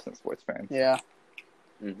Boston sports fans. Yeah.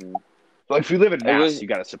 hmm But if you live in It Mass, was- you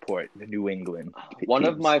got to support the New England. One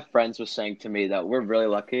of teams. my friends was saying to me that we're really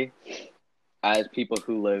lucky as people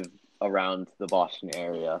who live around the Boston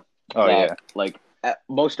area. Oh that, yeah, Like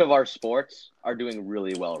most of our sports are doing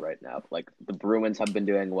really well right now. Like the Bruins have been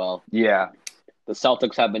doing well. yeah, The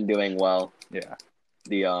Celtics have been doing well. yeah.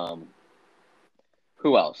 The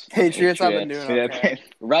who else? The Patriots have been Patriots. doing okay.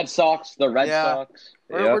 Red Sox. The Red Yeah. Sox.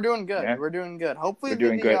 We're Yep. doing good. Yeah. We're doing good. Hopefully We're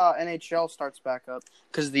doing the good. NHL starts back up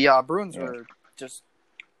because the Bruins Yeah. were just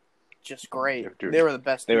great. They're- They were the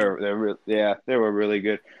best. They team. were really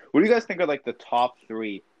good. What do you guys think are like the top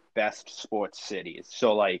 3 best sports cities?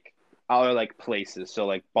 So like other like places. So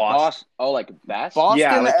like Boston. Oh, like best. Boston,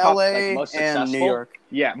 Yeah, like top- LA, like most and New successful? York.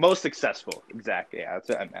 Yeah, most successful. Exactly. Yeah, that's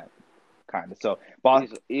what I meant. Kind of. So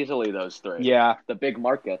Boston. Easily those 3. Yeah, The big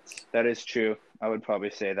markets. that is true. I would probably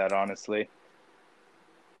say that honestly.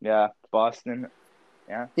 Yeah, Boston.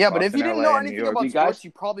 Yeah. Yeah, but if Boston, you didn't LA, know and New anything York. about You sports, guys-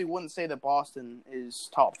 you probably wouldn't say that Boston is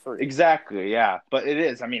top 3. Exactly, yeah. But it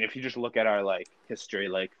is. I mean, if you just look at our like history,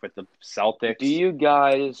 like with the Celtics, Do you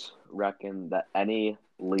guys reckon that any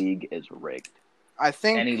league is rigged? I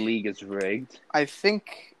think. any league is rigged. I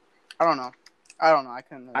think. I don't know. I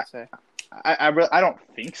couldn't really say. I don't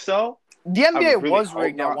think so. The NBA really was hope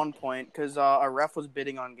rigged not. at one point because a ref was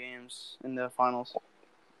bidding on games in the finals.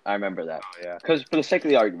 I remember that. Oh, yeah. Because for the sake of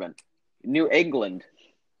the argument, New England,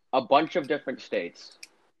 a bunch of different states,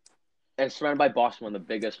 and surrounded by Boston, one of the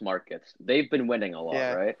biggest markets. They've been winning a lot,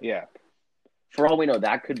 Yeah. right? Yeah. For all we know,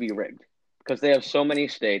 that could be rigged. Because they have so many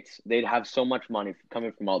states. They'd have so much money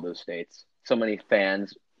coming from all those states. So many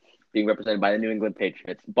fans being represented by the New England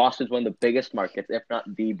Patriots. Boston's one of the biggest markets, if not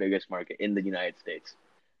the biggest market in the United States.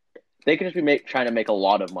 They could just be trying to make a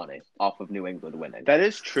lot of money off of New England winning. That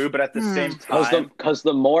is true, but at the same time, Because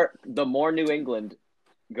the more New England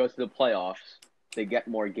goes to the playoffs, they get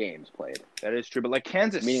more games played. that is true. But like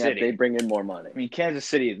Kansas Meaning that City, they bring in more money. I mean, Kansas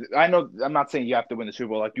City, I know I'm not saying you have to win the Super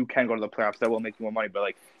Bowl. Like, you can go to the playoffs. That will make you more money. But,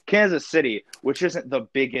 like, Kansas City, which isn't the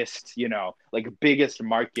biggest, biggest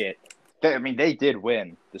market, they did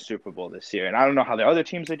win the Super Bowl this year. And I don't know how the other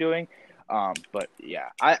teams are doing. But, yeah,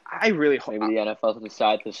 I really hope. Maybe the NFL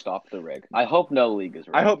decide to stop the rig. I hope no league is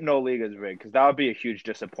rigged. I hope no league is rigged because that would be a huge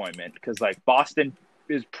disappointment. Because, like, Boston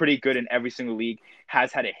is pretty good in every single league,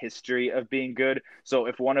 has had a history of being good. So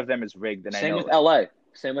if one of them is rigged, then I know.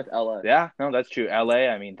 Same with LA. Yeah, no, that's true. LA,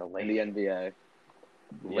 I mean, the In the NBA.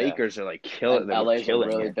 Lakers are like killing. And LA's a killing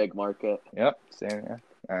really it. big market. Yep, same. Yeah,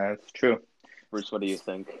 that's true. Bruce, what do you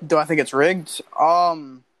think? Do I think it's rigged?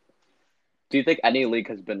 Do you think any league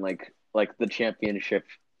has been like the championship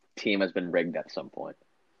team has been rigged at some point?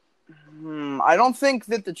 I don't think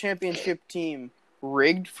that the championship team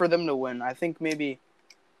rigged for them to win. I think maybe.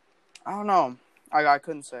 I don't know. I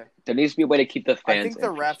couldn't say. There needs to be a way to keep the fans. I think the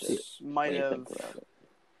interested. refs might What do you have think about it?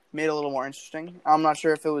 made it a little more interesting. I'm not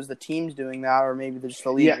sure if it was the teams doing that or maybe just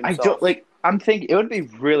the league. Yeah, I themselves. don't like. I'm thinking it would be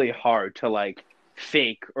really hard to like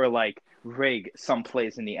fake or like rig some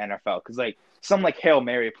plays in the NFL because like some like Hail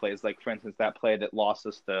Mary plays, like for instance that play that lost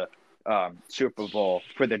us the Super Bowl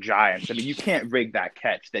for the Giants. I mean, you can't rig that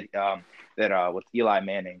catch that with Eli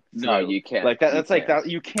Manning. No, you can't. Like that. You That's like can't.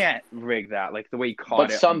 that. You can't rig that. Like the way he caught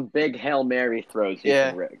But it. some big Hail Mary throws you Yeah.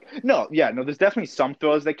 can rig. No, there's definitely some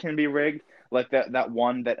throws that can be rigged, like that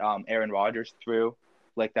one that Aaron Rodgers threw,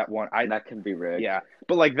 like that one. That can be rigged. Yeah,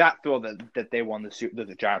 but like that throw that they won that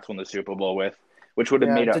the Giants won the Super Bowl with, which would have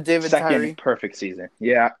Yeah, made to a David second Tyree. perfect season.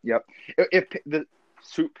 Yeah, yep. If the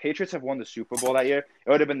Patriots have won the Super Bowl that year, it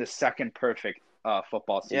would have been the second perfect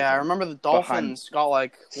football season. Yeah, I remember the Dolphins got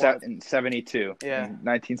like what? In 72. Yeah. In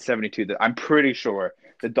 1972. I'm pretty sure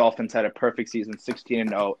the Dolphins had a perfect season,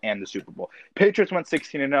 16-0, and the Super Bowl. Patriots went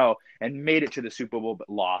 16-0 and made it to the Super Bowl, but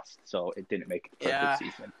lost, so it didn't make a perfect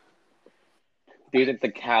season. Do you think the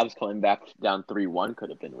Cavs coming back down 3-1 could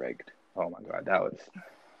have been rigged? Oh my God, that was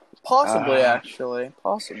Possibly, actually,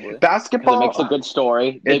 possibly. Because basketball. it makes a good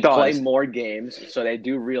story. They It does. play more games, so they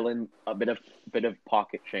do reel in a bit of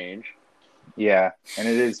pocket change. Yeah, and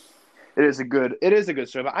it is a good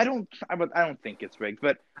story, but I don't think it's rigged.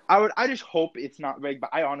 But I just hope it's not rigged. But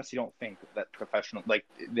I honestly don't think that professional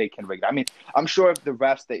they can rig it. I mean, I'm sure if the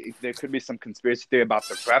refs there could be some conspiracy theory about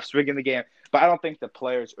the refs rigging the game, but I don't think the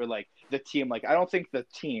players or like the team I don't think the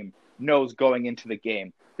team knows going into the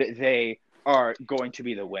game that they are going to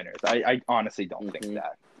be the winners. I honestly don't think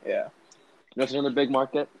that. Yeah. You know what's another big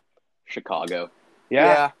market? Chicago.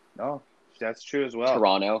 Yeah. No, that's true as well.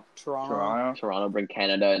 Toronto. Toronto. Bring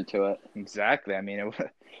Canada into it. Exactly. I mean,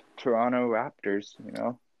 Toronto Raptors,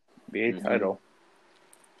 NBA title.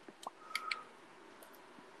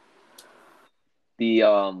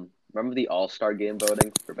 Remember the All-Star game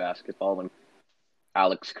voting for basketball when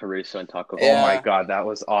Alex Caruso and Taco Fall? Oh my God, that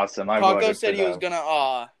was awesome. I Taco voted said for he was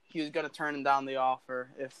that. gonna turn down the offer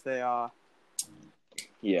if they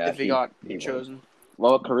Yeah, he got he chosen.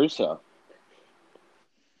 Well, Caruso.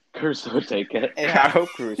 Caruso would take it. I hope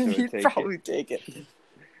Caruso would He'd take probably take it.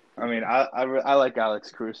 I mean, I like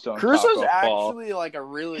Alex Caruso. And Caruso's Taco Fall. actually like a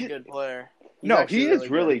really good player. He's No, actually he is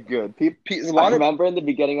really good. A I lot of remember in the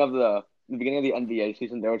beginning of the NBA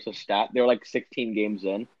season, there was a stat. They were like 16 games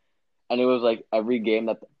in, and it was like every game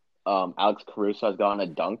that Alex Caruso has gotten a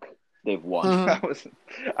dunk, they've won. that was.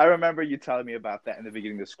 I remember you telling me about that in the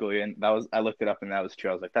beginning of the school year, and I looked it up, and that was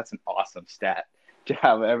true. I was like, that's an awesome stat to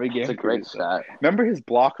have every game. It's a great Caruso. stat. Remember his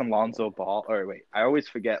block on Lonzo Ball? Or wait, I always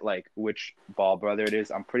forget like which Ball brother it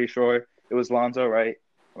is. I'm pretty sure it was Lonzo, right?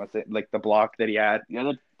 What's it like the block that he had? The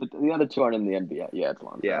other two aren't in the NBA. Yeah, it's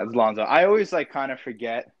Lonzo. Yeah, it's Lonzo. I always like kind of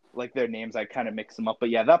forget like their names. I kind of mix them up. But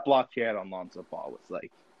yeah, that block he had on Lonzo Ball was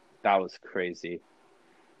like that was crazy.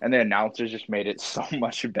 And the announcers just made it so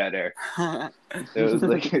much better. It was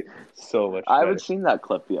like so much better. I haven't seen that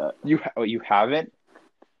clip yet. You haven't?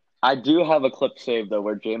 I do have a clip saved though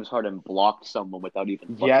where James Harden blocked someone without even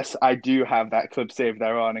looking. Yes, I do have that clip saved.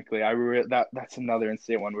 Ironically, that's another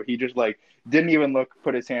insane one where he just like didn't even look,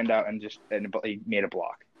 put his hand out, and he made a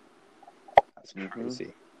block. That's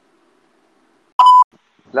crazy.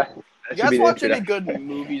 You guys watch any good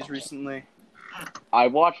movies recently? I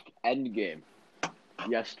watched Endgame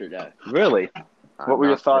yesterday. Really? What were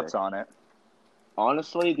your thoughts on it?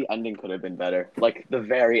 Honestly, the ending could have been better. Like the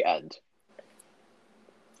very end.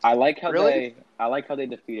 I like how Really? they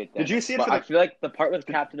defeated Thanos. Did you see it? But I feel like the part with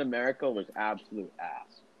Captain America was absolute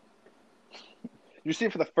ass. Did you see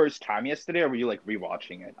it for the first time yesterday, or were you like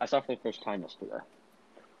rewatching it? I saw it for the first time yesterday.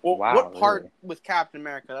 Well, Wow, what part really? with Captain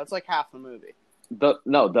America? That's like half the movie. The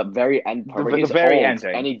very end part where The he's very old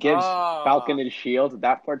ending. and he gives Falcon his shield.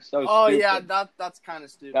 That part's so Oh stupid. yeah, that's kind of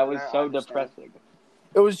stupid. That was I so understand. depressing.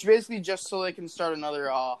 It was basically just so they can start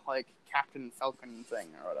another like Captain Falcon thing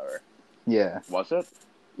or whatever. Yeah. Was it?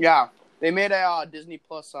 Yeah, they made a Disney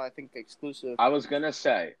Plus, I think, exclusive. I was gonna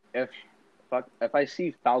say if I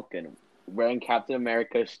see Falcon wearing Captain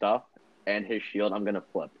America's stuff and his shield, I'm gonna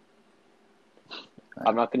flip.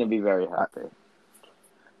 I'm not gonna be very happy.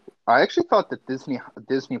 I actually thought that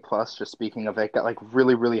Disney Plus, just speaking of it, got like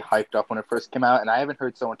really, really hyped up when it first came out, and I haven't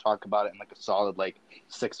heard someone talk about it in like a solid like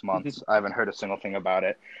 6 months. I haven't heard a single thing about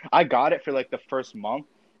it. I got it for like the first month,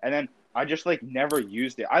 and then I just like never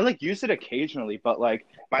used it. I like used it occasionally, but like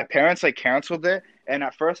my parents like canceled it, and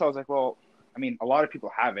at first I was like, well, I mean, a lot of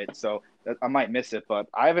people have it, so I might miss it, but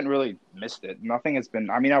I haven't really missed it. Nothing has been.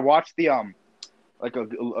 I mean, I watched the like a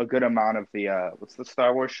good amount of the what's the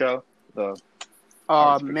Star Wars show? The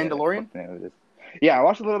Mandalorian? Yeah, I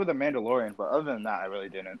watched a little bit of The Mandalorian, but other than that, I really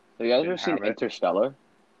didn't. Have you guys ever Didn't seen have it. Interstellar?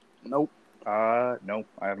 Nope. No,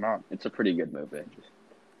 I have not. It's a pretty good movie.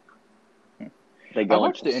 Hmm. They go I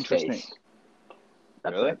watched into the interesting. space.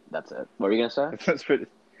 That's Really? it. That's it. What were you gonna say? That's pretty.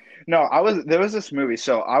 No, there was this movie.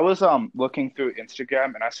 So I was looking through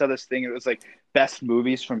Instagram and I saw this thing. It was like best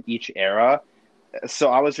movies from each era. So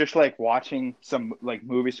I was just like watching some like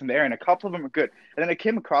movies from there, and a couple of them are good. And then I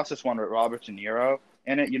came across this one with Robert De Niro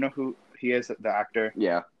in it. You know who he is, the actor?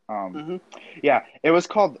 Yeah. Yeah, it was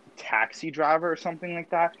called Taxi Driver or something like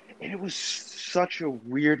that, and it was such a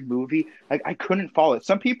weird movie. Like I couldn't follow it.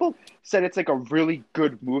 Some people said it's like a really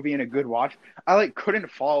good movie and a good watch. I like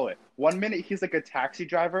couldn't follow it. One minute he's like a taxi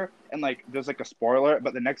driver and like there's like a spoiler,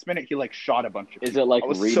 but the next minute he like shot a bunch of people. Is it like I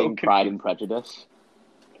was reading so Pride and Prejudice?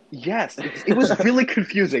 Yes, it was really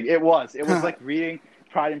confusing. It was like reading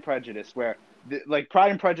Pride and Prejudice, where like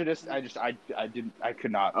Pride and Prejudice, I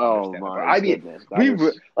could not understand. My goodness.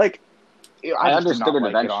 I understood it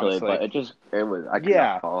eventually, but I could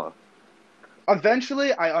not follow.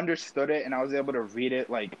 Eventually, I understood it, and I was able to read it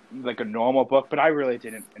like a normal book, but I really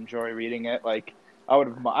didn't enjoy reading it. Like I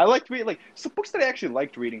liked reading like some books that I actually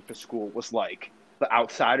liked reading for school was like The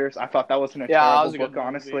Outsiders. I thought that wasn't a terrible book,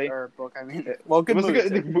 honestly. Book, I mean, It well, good was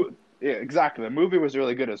movie. yeah, exactly. The movie was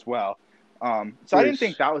really good as well. So I didn't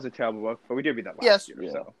think that was a terrible book, but we did read that last year.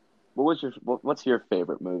 Yeah. So What's your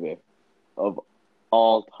favorite movie of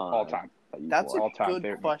all time? all time. That's a all-time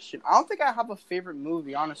good question. I don't think I have a favorite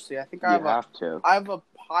movie, honestly. I think I have a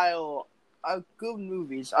pile of good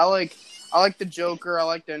movies. I like The Joker. I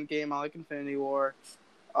like Endgame. I like Infinity War.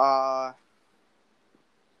 I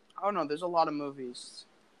don't know. There's a lot of movies.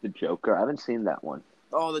 The Joker. I haven't seen that one.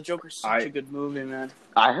 Oh, The Joker's such a good movie, man.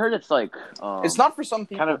 I heard it's like it's not for some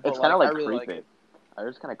people. It's kind of like really creepy. like it. I heard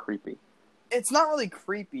it's kind of creepy. It's not really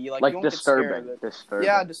creepy. Like you don't disturbing. Get scared of it. Disturbing.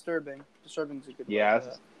 Yeah, disturbing. Disturbing's a good word. Yeah.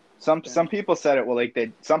 Some people said it. Well,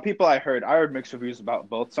 some people I heard mixed reviews about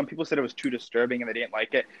both. Some people said it was too disturbing and they didn't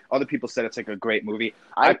like it. Other people said it's like a great movie.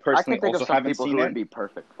 I personally can think also of some haven't people seen who it. would be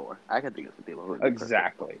perfect for. I can think of some people who would be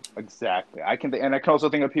Exactly. I can also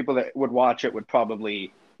think of people that would watch it would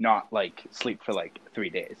probably not like sleep for like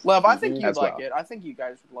 3 days. Lev, I think you'd as like well. it. I think you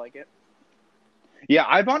guys would like it. Yeah,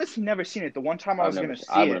 I've honestly never seen it. The one time I was going to see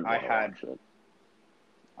it, I had.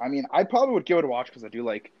 I mean, I probably would give it a watch because I do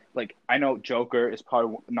like I know Joker is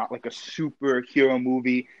probably not like a superhero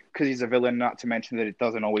movie because he's a villain. Not to mention that it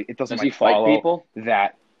doesn't Does like he fight people?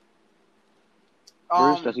 That.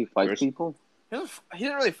 Bruce, does he fight people? He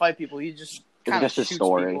doesn't really fight people. He just kind of shoots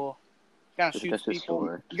people. Kind of shoots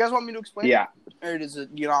people. You guys want me to explain it? Or does it?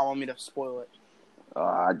 You don't want me to spoil it?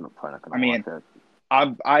 I'm probably not gonna watch it.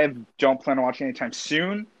 I don't plan on watching anytime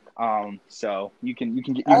soon. So you can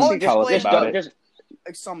tell us about it.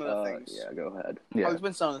 Like some of the things. Yeah, go ahead. Yeah. I'll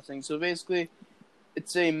explain some of the things. So basically,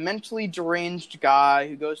 it's a mentally deranged guy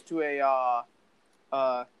who goes to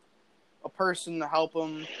a person to help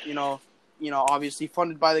him. You know, obviously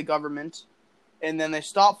funded by the government, and then they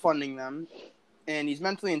stop funding them, and he's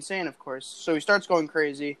mentally insane, of course. So he starts going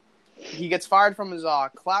crazy. He gets fired from his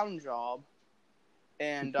clown job,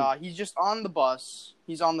 and he's just on the bus.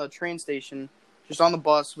 He's on the train station, just on the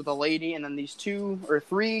bus with a lady, and then these 2 or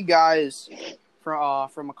 3 guys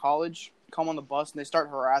from a college come on the bus, and they start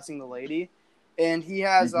harassing the lady. And he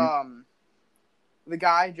has the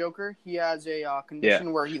guy Joker. He has a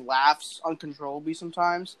condition where he laughs uncontrollably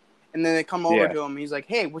sometimes. And then they come over to him. He's like,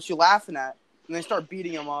 "Hey, what you laughing at?" And they start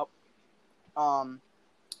beating him up.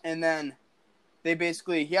 And then they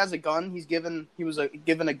basically, he has a gun. He was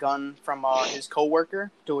given a gun from his coworker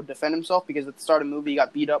to defend himself because at the start of the movie he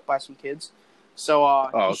got beat up by some kids. So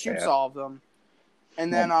he shoots all of them.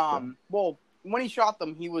 And then when he shot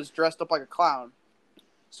them, he was dressed up like a clown.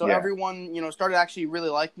 So everyone, started actually really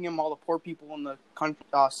liking him. All the poor people in the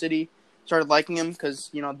city started liking him because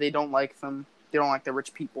they don't like them. They don't like the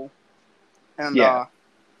rich people. And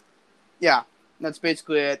that's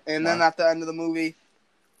basically it. And then at the end of the movie,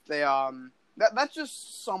 they that's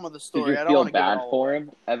just some of the story. Did you feel bad for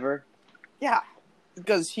him ever? Yeah,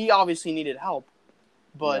 because he obviously needed help,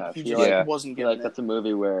 but he just wasn't getting it. That's a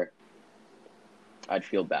movie where I'd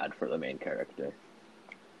feel bad for the main character.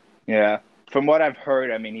 Yeah. From what I've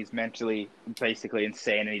heard, I mean, he's mentally basically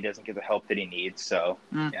insane, and he doesn't get the help that he needs. So,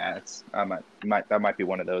 that might be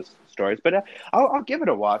one of those stories. But I'll give it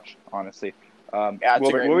a watch, honestly.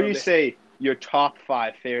 What would you say your top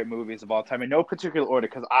 5 favorite movies of all time in no particular order?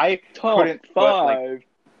 Because I honestly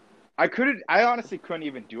couldn't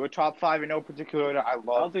even do a top 5 in no particular order. I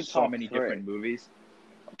love so many different movies.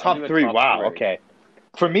 Top 3, wow, okay.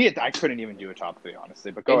 For me, I couldn't even do a top 3,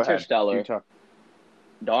 honestly. But go ahead. Interstellar,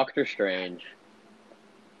 Doctor Strange,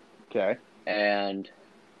 okay, and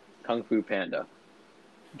Kung Fu Panda.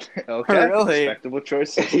 Okay, really? Respectable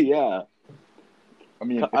choices. Yeah. I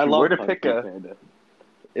mean, if you were to pick Panda.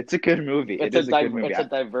 It's a good movie. It's a good movie. It's a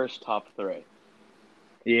diverse top 3.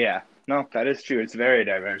 Yeah. No, that is true. It's very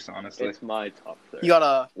diverse, honestly. It's my top 3. You got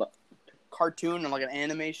a cartoon and like an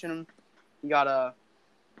animation. You got a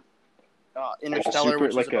Interstellar,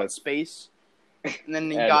 which is about space. And then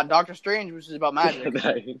you got Doctor Strange, which is about magic.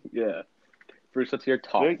 Yeah. Bruce, what's your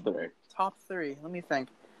top 3? Top 3. Let me think.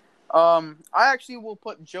 I actually will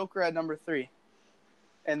put Joker at number 3.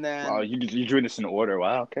 And then... Oh, you're doing this in order.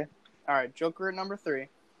 Wow, okay. All right, Joker at number 3.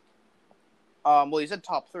 Well, you said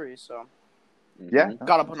top 3, so... Yeah.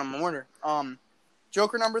 Gotta put them in order.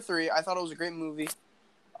 Joker number 3. I thought it was a great movie.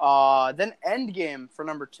 Then Endgame for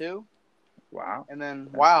number 2. Wow. And then,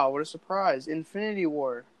 wow, what a surprise. Infinity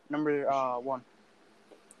War, number 1.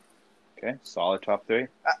 Okay, solid top 3.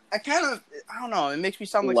 I don't know. It makes me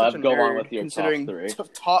sound like Lev, such a go nerd, on with your considering top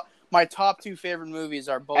 3. My top 2 favorite movies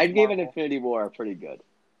are both Endgame Marvel. and Infinity War are pretty good.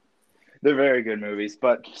 They're very good movies.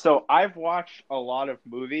 But so I've watched a lot of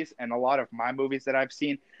movies, and a lot of my movies that I've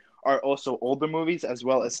seen are also older movies, as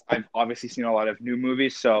well as I've obviously seen a lot of new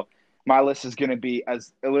movies. So my list is going to be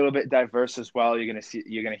as a little bit diverse as well. You're going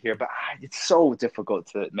to hear, but it's so difficult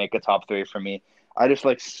to make a top 3 for me. I just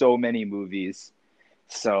like so many movies.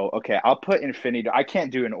 So, okay, I'll put Infinity. I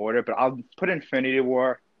can't do an order, but I'll put Infinity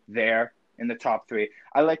War there in the top 3.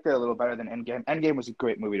 I liked it a little better than Endgame. Endgame was a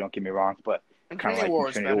great movie, don't get me wrong, but kind of like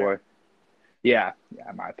Infinity War. Yeah,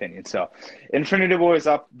 in my opinion. So, Infinity War is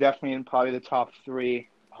up definitely in probably the top 3.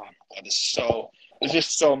 Oh, God, there's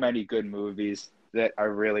just so many good movies that I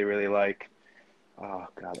really, really like. Oh,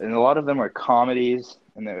 God. And a lot of them are comedies,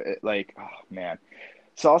 and they're like, oh, man.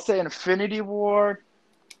 So, I'll say Infinity War.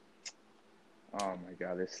 Oh my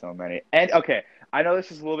God, there's so many. And okay, I know this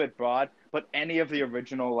is a little bit broad, but any of the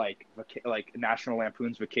original like National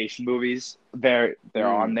Lampoon's Vacation movies, they're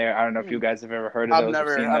on there. I don't know if you guys have ever heard of those.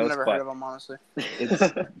 I've never heard of them, honestly. It's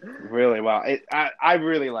really wow. I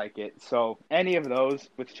really like it. So any of those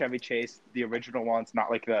with Chevy Chase, the original ones, not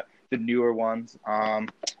like the newer ones.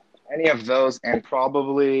 Any of those, and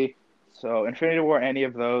probably Infinity War, any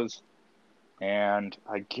of those, and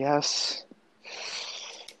I guess.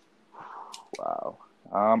 Wow.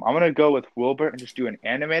 I'm gonna go with Wilbert and just do an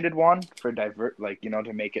animated one for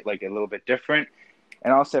to make it like a little bit different.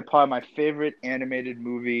 And I'll say probably my favorite animated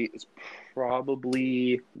movie is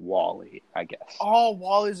probably Wall-E, I guess. Oh,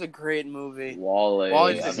 Wall-E's a great movie. Wall-E.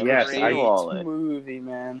 Wall-E's I've a never great seen Wall-E. movie,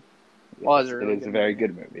 man. Yes, it is a very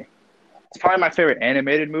good movie. It's probably my favorite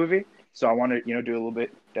animated movie, so I want to do a little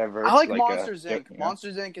bit diverse. I like Monsters Inc.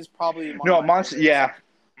 Monsters Inc. is probably one of my Monsters. favorites.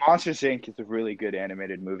 Yeah, Monsters Inc. is a really good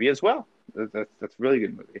animated movie as well. That's a really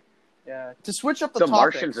good movie. Yeah. To switch up the topics.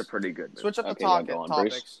 Martian's a pretty good movie. Switch up the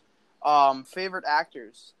topics. Favorite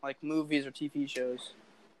actors, like movies or TV shows.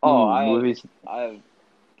 Movies. Have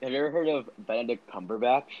you ever heard of Benedict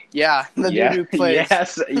Cumberbatch? Yeah, the dude who plays.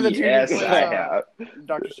 Yes, I have.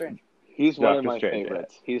 Doctor Strange. He's one of my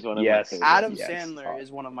favorites. He's one of my favorites. Adam Sandler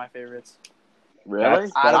is one of my favorites.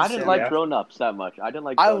 Really? I didn't like Grown Ups that much. I didn't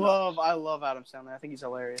like. I love Adam Sandler. I think he's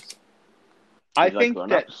hilarious. I think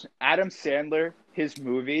that Adam Sandler, his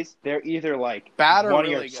movies, they're either like bad or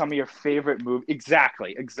really good. Some of your favorite movies.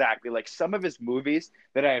 Exactly. Like some of his movies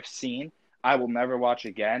that I have seen, I will never watch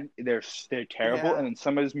again. They're terrible. Yeah. And then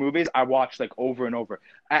some of his movies I watch like over and over.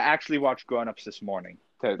 I actually watched Grown Ups this morning.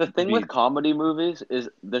 The thing with comedy movies is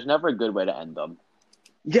there's never a good way to end them.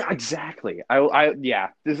 Yeah, exactly.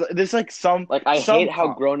 There's like some I hate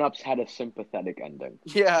how Grown Ups had a sympathetic ending.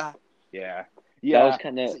 Yeah. That was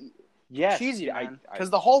kind of cheesy, man.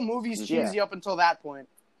 Because the whole movie's cheesy up until that point.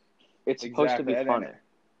 It's supposed to be funny.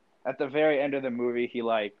 At the very end of the movie, he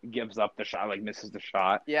like gives up the shot, like misses the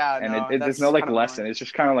shot. Yeah, and there's no like lesson. It's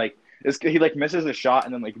just kind of like he like misses the shot,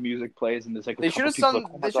 and then like music plays, and there's like they should have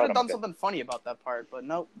done something funny about that part, but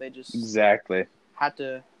nope, they just had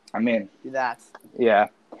to. I mean, do that. Yeah,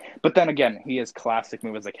 but then again, he has classic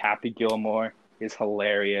movies like Happy Gilmore is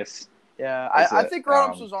hilarious. Yeah, I think Grown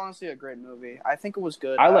Ups was honestly a great movie. I think it was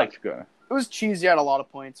good. I liked Grown Ups. It was cheesy at a lot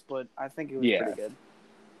of points, but I think it was pretty good.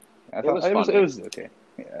 I thought it was okay.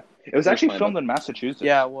 Yeah, it was actually filmed in Massachusetts.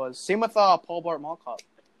 Yeah, it was. Same with Paul Blart Mall Cop.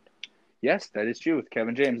 Yes, that is true. With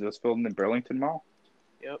Kevin James, it was filmed in Burlington Mall.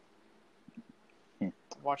 Yep.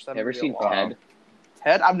 Watched that. Ever seen Ted?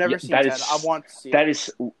 Ted? I've never seen Ted. I want to see it.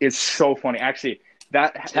 It's so funny. Actually,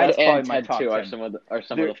 that's and probably my Ted top 2 10. are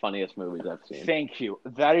some of the funniest movies I've seen. Thank you.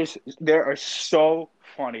 They are so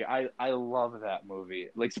funny. I love that movie.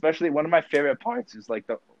 Like especially one of my favorite parts is like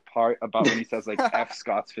the part about when he says like F.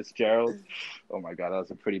 Scott Fitzgerald. Oh my god, that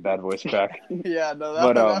was a pretty bad voice crack. Yeah, no,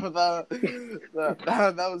 that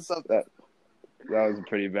was something. That was a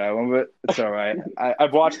pretty bad one, but it's all right.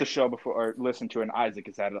 I've watched the show before or listened to it, and Isaac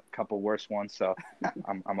has had a couple worse ones, so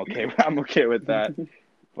I'm okay. I'm okay with that.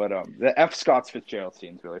 But the F. Scott Fitzgerald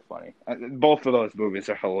scene is really funny. Both of those movies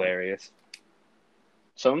are hilarious.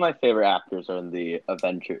 Some of my favorite actors are in the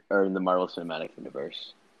Marvel Cinematic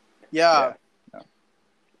Universe. Yeah.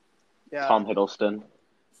 Tom Hiddleston.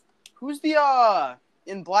 Who's the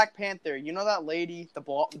in Black Panther? You know that lady, the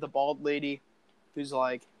bald lady, who's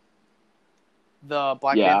like the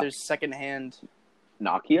Black Panther's second-hand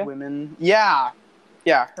Nakia women. Yeah,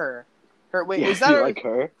 her. Wait, is that like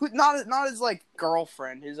her? Who, not his like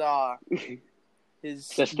girlfriend. His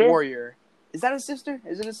sister? warrior. Is that his sister?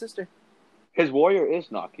 Is it his sister? His warrior is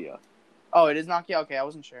Nakia. Oh, it is Nakia. Okay, I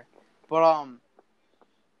wasn't sure, but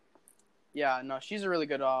yeah, no, she's a really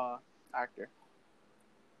good actor.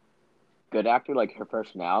 Good actor, like her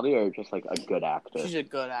personality, or just like a good actor? She's a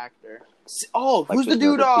good actor. Oh, like who's the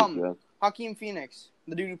dude? Joaquin Phoenix,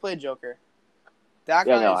 the dude who played Joker. That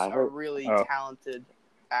guy is a really talented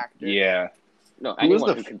actor. Yeah. No,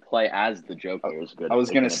 anyone who can play as the Joker is good. I was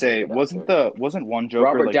gonna say, wasn't one Joker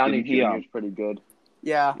Robert Downey Jr. is pretty good.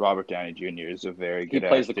 Yeah. Robert Downey Jr. is a very good actor. He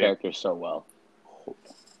plays the character so well.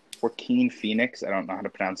 Joaquin Phoenix. I don't know how to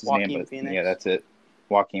pronounce his name, but Phoenix. Yeah, that's it.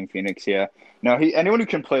 Joaquin Phoenix. Yeah. No, anyone who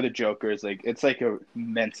can play the Joker is like it's like a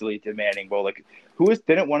mentally demanding role. Like,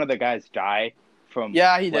 didn't one of the guys die from?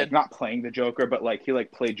 Yeah, he like, did. Not playing the Joker, but like he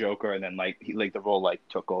like played Joker, and then like he like the role like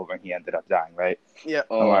took over, and he ended up dying. Right. Yeah.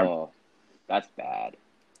 Oh, that's bad.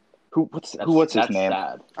 What's his name?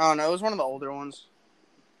 Sad. I don't know. It was one of the older ones.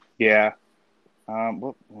 Yeah.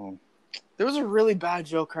 There was a really bad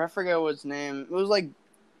Joker. I forget what his name. It was like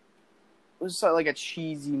a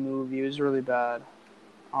cheesy movie. It was really bad.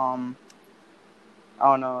 I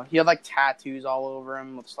don't know. He had like tattoos all over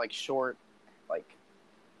him. Looks like short. Like,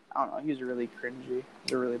 I don't know. He was really cringy. It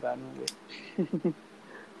was a really bad movie.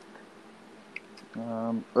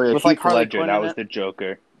 With like Harley Quinn, that was the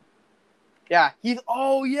Joker. Yeah,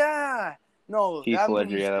 Oh yeah. No, Heath that Ledger,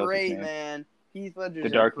 movie's great, man. Heath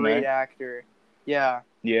Ledger's a great actor. Yeah.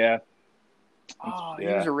 Yeah. Oh, he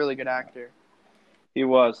was a really good actor. He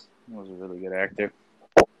was a really good actor.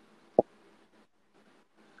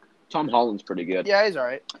 Tom Holland's pretty good. Yeah, he's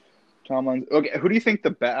alright. Tom Holland. Okay, who do you think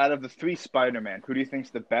out of the 3 Spider-Man? Who do you think's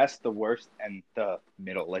the best, the worst, and the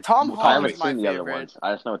middle? Like Tom I Holland's haven't my seen the favorite. other ones.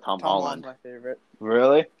 I just know Tom Holland's Holland. my favorite.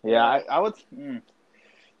 Really? Yeah, I would.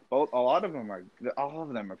 Both. All of them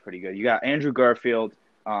are pretty good. You got Andrew Garfield,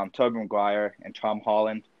 Tobey Maguire, and Tom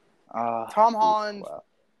Holland. Tom Holland,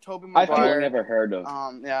 Tobey I've Maguire. never heard of.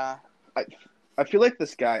 Yeah. I feel like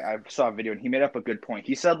this guy. I saw a video and he made up a good point.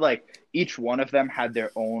 He said like each one of them had their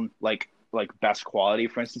own like best quality.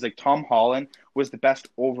 For instance, like Tom Holland was the best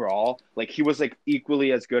overall. Like he was like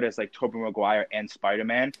equally as good as like Tobey Maguire and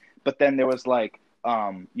Spider-Man. But then there was like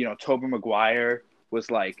Tobey Maguire was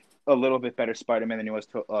like a little bit better Spider-Man than he was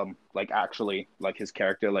to like actually like his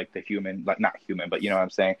character, like the human, like not human, but you know what I'm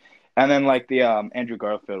saying. And then like the Andrew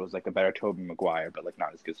Garfield was like a better Tobey Maguire, but like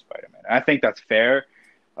not as good as Spider-Man. And I think that's fair,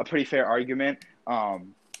 a pretty fair argument.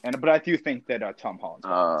 But I do think that Tom Holland's